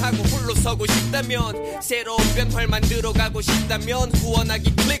그만하고 홀로 서고 싶다면 새로운 변화를 만들어가고 싶다면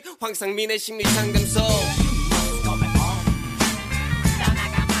후원하기 클릭 황상민의 심리상담소.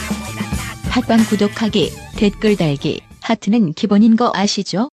 팟빵 구독하기, 댓글 달기, 하트는 기본인 거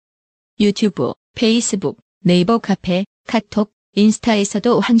아시죠? 유튜브, 페이스북, 네이버 카페, 카톡,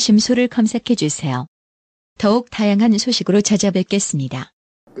 인스타에서도 황심소를 검색해주세요. 더욱 다양한 소식으로 찾아뵙겠습니다.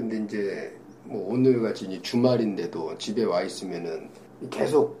 근데 이제 뭐 오늘같이 주말인데도 집에 와 있으면은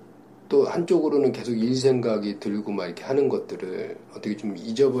계속 또 한쪽으로는 계속 일 생각이 들고 막 이렇게 하는 것들을 어떻게 좀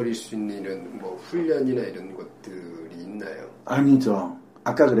잊어버릴 수 있는 이런 뭐 훈련이나 이런 것들이 있나요? 아니죠.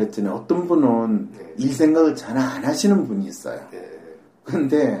 아까 그랬잖아요. 어떤 분은 일 생각을 잘 안 하시는 분이 있어요.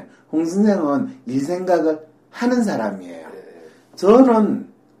 근데 홍 선생은 일 생각을 하는 사람이에요. 저는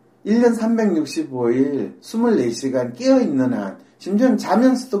 1년 365일 24시간 깨어있는 한 심지어는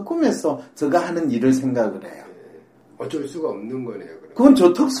자면서도 꿈에서 제가 하는 일을 생각을 해요. 어쩔 수가 없는 거네요. 그러면. 그건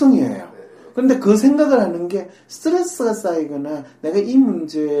저 특성이에요. 근데 그 생각을 하는 게 스트레스가 쌓이거나 내가 이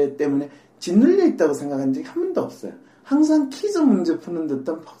문제 때문에 짓눌려 있다고 생각한 적이 한 번도 없어요. 항상 퀴즈 문제 푸는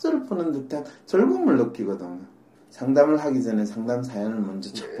듯한 퍼즐을 푸는 듯한 즐거움을 느끼거든요. 상담을 하기 전에 상담 사연을 먼저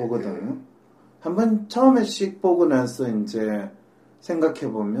쭉 보거든요. 한번 처음에 씩 보고 나서 이제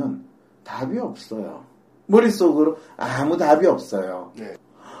생각해보면 답이 없어요. 머릿속으로 아무 답이 없어요.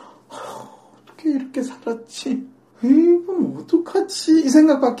 어떻게 이렇게 살았지? 이건 어떡하지? 이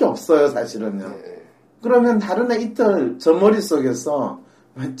생각밖에 없어요, 사실은요. 그러면 다른 애 이틀 저 머릿속에서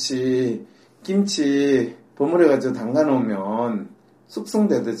마치 김치 버무려가지고 담가놓으면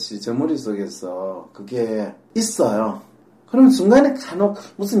숙성되듯이 저 머릿속에서 그게 있어요. 그럼 중간에 간혹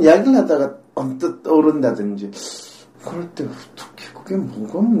무슨 이야기를 하다가 언뜻 떠오른다든지 그럴 때 어떻게 그게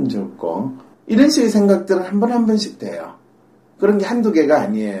뭐가 문제일까? 이런 식의 생각들은 한 번 한 번씩 돼요. 그런 게 한두 개가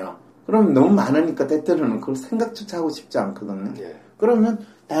아니에요. 그러면 너무 많으니까 때때로는 그걸 생각조차 하고 싶지 않거든요. 그러면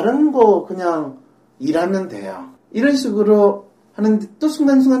다른 거 그냥 일하면 돼요. 이런 식으로 하는데 또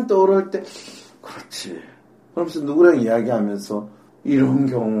순간순간 떠오를 때 그렇지. 그러면서 누구랑 이야기하면서 이런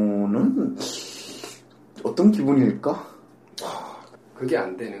경우는 어떤 기분일까? 그게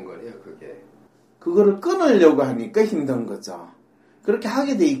안 되는 거네요. 그게. 그거를 끊으려고 하니까 힘든 거죠. 그렇게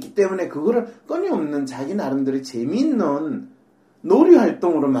하게 돼 있기 때문에 그거를 끊임없는 자기 나름대로 재미있는 놀이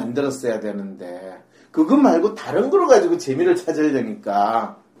활동으로 만들었어야 되는데 그거 말고 다른 거로 가지고 재미를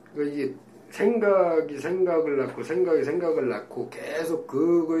찾으려니까. 그러니까 이게 생각이 생각을 낳고 생각이 생각을 낳고 계속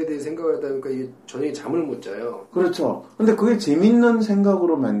그거에 대해 생각을 하다 보니까 이게 저녁에 잠을 못 자요. 그렇죠. 근데 그게 재밌는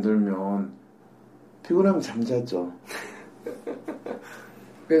생각으로 만들면 피곤하면 잠자죠.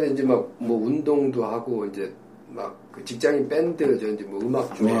 그래서 이제 막 뭐 운동도 하고 이제 막 그 직장인 밴드 저 이제 뭐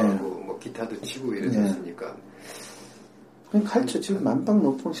음악 좋아하고 뭐 기타도 치고 이랬었으니까. 칼쳐 지금 만빵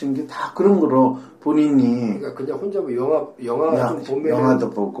높으신 게 다 그런 거로 본인이. 그러니까 그냥 혼자 뭐 영화 좀 보면 영화도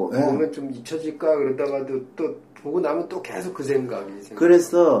보고 보면 좀 잊혀질까 그러다가도 또 보고 나면 또 계속 그 생각이.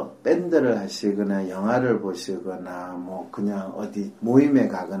 그래서 밴드를 하시거나 영화를 보시거나 뭐 그냥 어디 모임에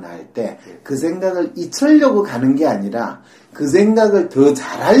가거나 할 때 그 생각을 잊으려고 가는 게 아니라 그 생각을 더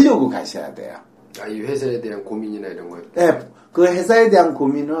잘하려고 가셔야 돼요. 이 회사에 대한 고민이나 이런 거. 네, 그 회사에 대한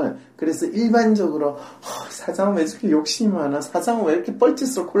고민을 그래서 일반적으로 사장은 왜 저렇게 욕심이 많아? 사장은 왜 이렇게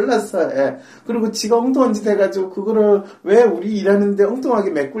뻘짓을 골라서 해? 그리고 지가 엉뚱한 짓 해가지고 그거를 왜 우리 일하는데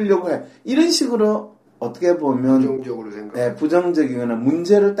엉뚱하게 메꾸려고 해? 이런 식으로 어떻게 보면 부정적으로 생각. 네, 부정적이거나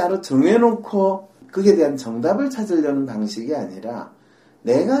문제를 따로 정해놓고 그에 대한 정답을 찾으려는 방식이 아니라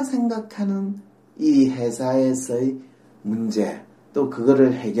내가 생각하는 이 회사에서의 문제 또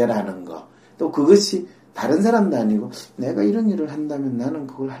그거를 해결하는 거 또 그것이 다른 사람도 아니고 내가 이런 일을 한다면 나는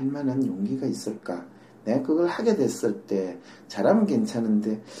그걸 할 만한 용기가 있을까? 내가 그걸 하게 됐을 때 잘하면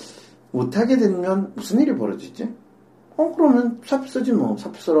괜찮은데 못하게 되면 무슨 일이 벌어지지? 그러면 사표 쓰지 뭐.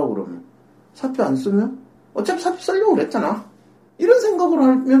 사표 쓰라고 그러면. 사표 안 쓰면 어차피 사표 쓰려고 그랬잖아. 이런 생각을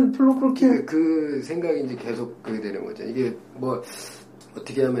하면 별로 그렇게 그 생각이 이제 계속 그게 되는 거죠. 이게 뭐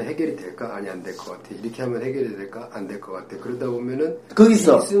어떻게 하면 해결이 될까? 아니 안 될 것 같아. 이렇게 하면 해결이 될까? 안 될 것 같아. 그러다 보면은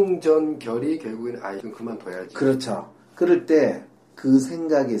거기서 기승전결이 결국에는 좀 그만둬야지. 그렇죠. 그럴 때 그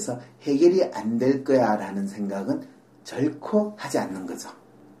생각에서 해결이 안 될 거야 라는 생각은 결코 하지 않는 거죠.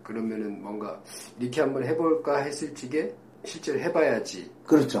 그러면은 뭔가 이렇게 한번 해볼까 했을 적에 실제로 해봐야지.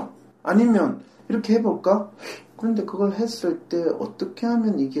 그렇죠. 아니면 이렇게 해볼까? 그런데 그걸 했을 때 어떻게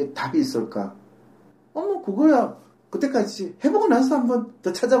하면 이게 답이 있을까? 그거야. 그때까지 해보고 나서 한번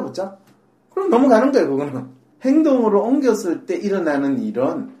더 찾아보자. 그럼 넘어가는 거예요, 그거는. 행동으로 옮겼을 때 일어나는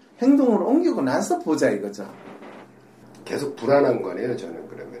일은 행동으로 옮기고 나서 보자 이거죠. 계속 불안한 거네요, 저는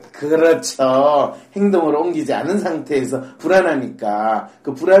그러면. 그렇죠. 행동으로 옮기지 않은 상태에서 불안하니까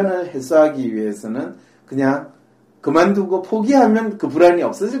그 불안을 해소하기 위해서는 그냥 그만두고 포기하면 그 불안이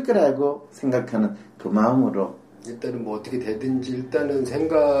없어질 거라고 생각하는 그 마음으로 일단은 뭐 어떻게 되든지 일단은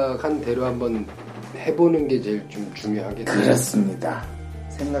생각한 대로 한번 해보는 게 제일 좀 중요하겠네요. 그렇습니다.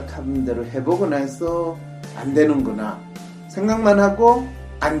 생각한 대로 해보고 나서 안 되는구나. 생각만 하고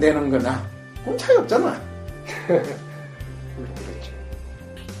안 되는구나. 그럼 차이 없잖아. 그렇죠.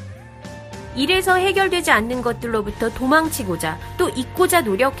 일에서 해결되지 않는 것들로부터 도망치고자 또 잊고자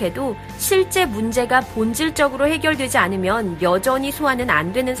노력해도 실제 문제가 본질적으로 해결되지 않으면 여전히 소화는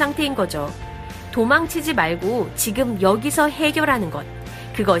안 되는 상태인 거죠. 도망치지 말고 지금 여기서 해결하는 것.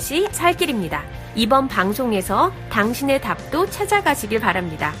 그것이 살 길입니다. 이번 방송에서 당신의 답도 찾아가시길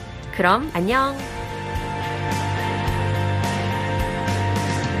바랍니다. 그럼 안녕.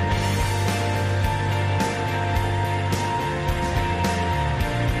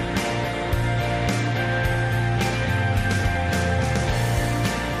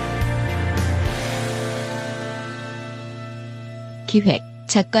 기획,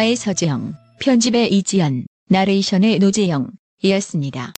 작가의 서재영, 편집의 이지연, 나레이션의 노재영이었습니다.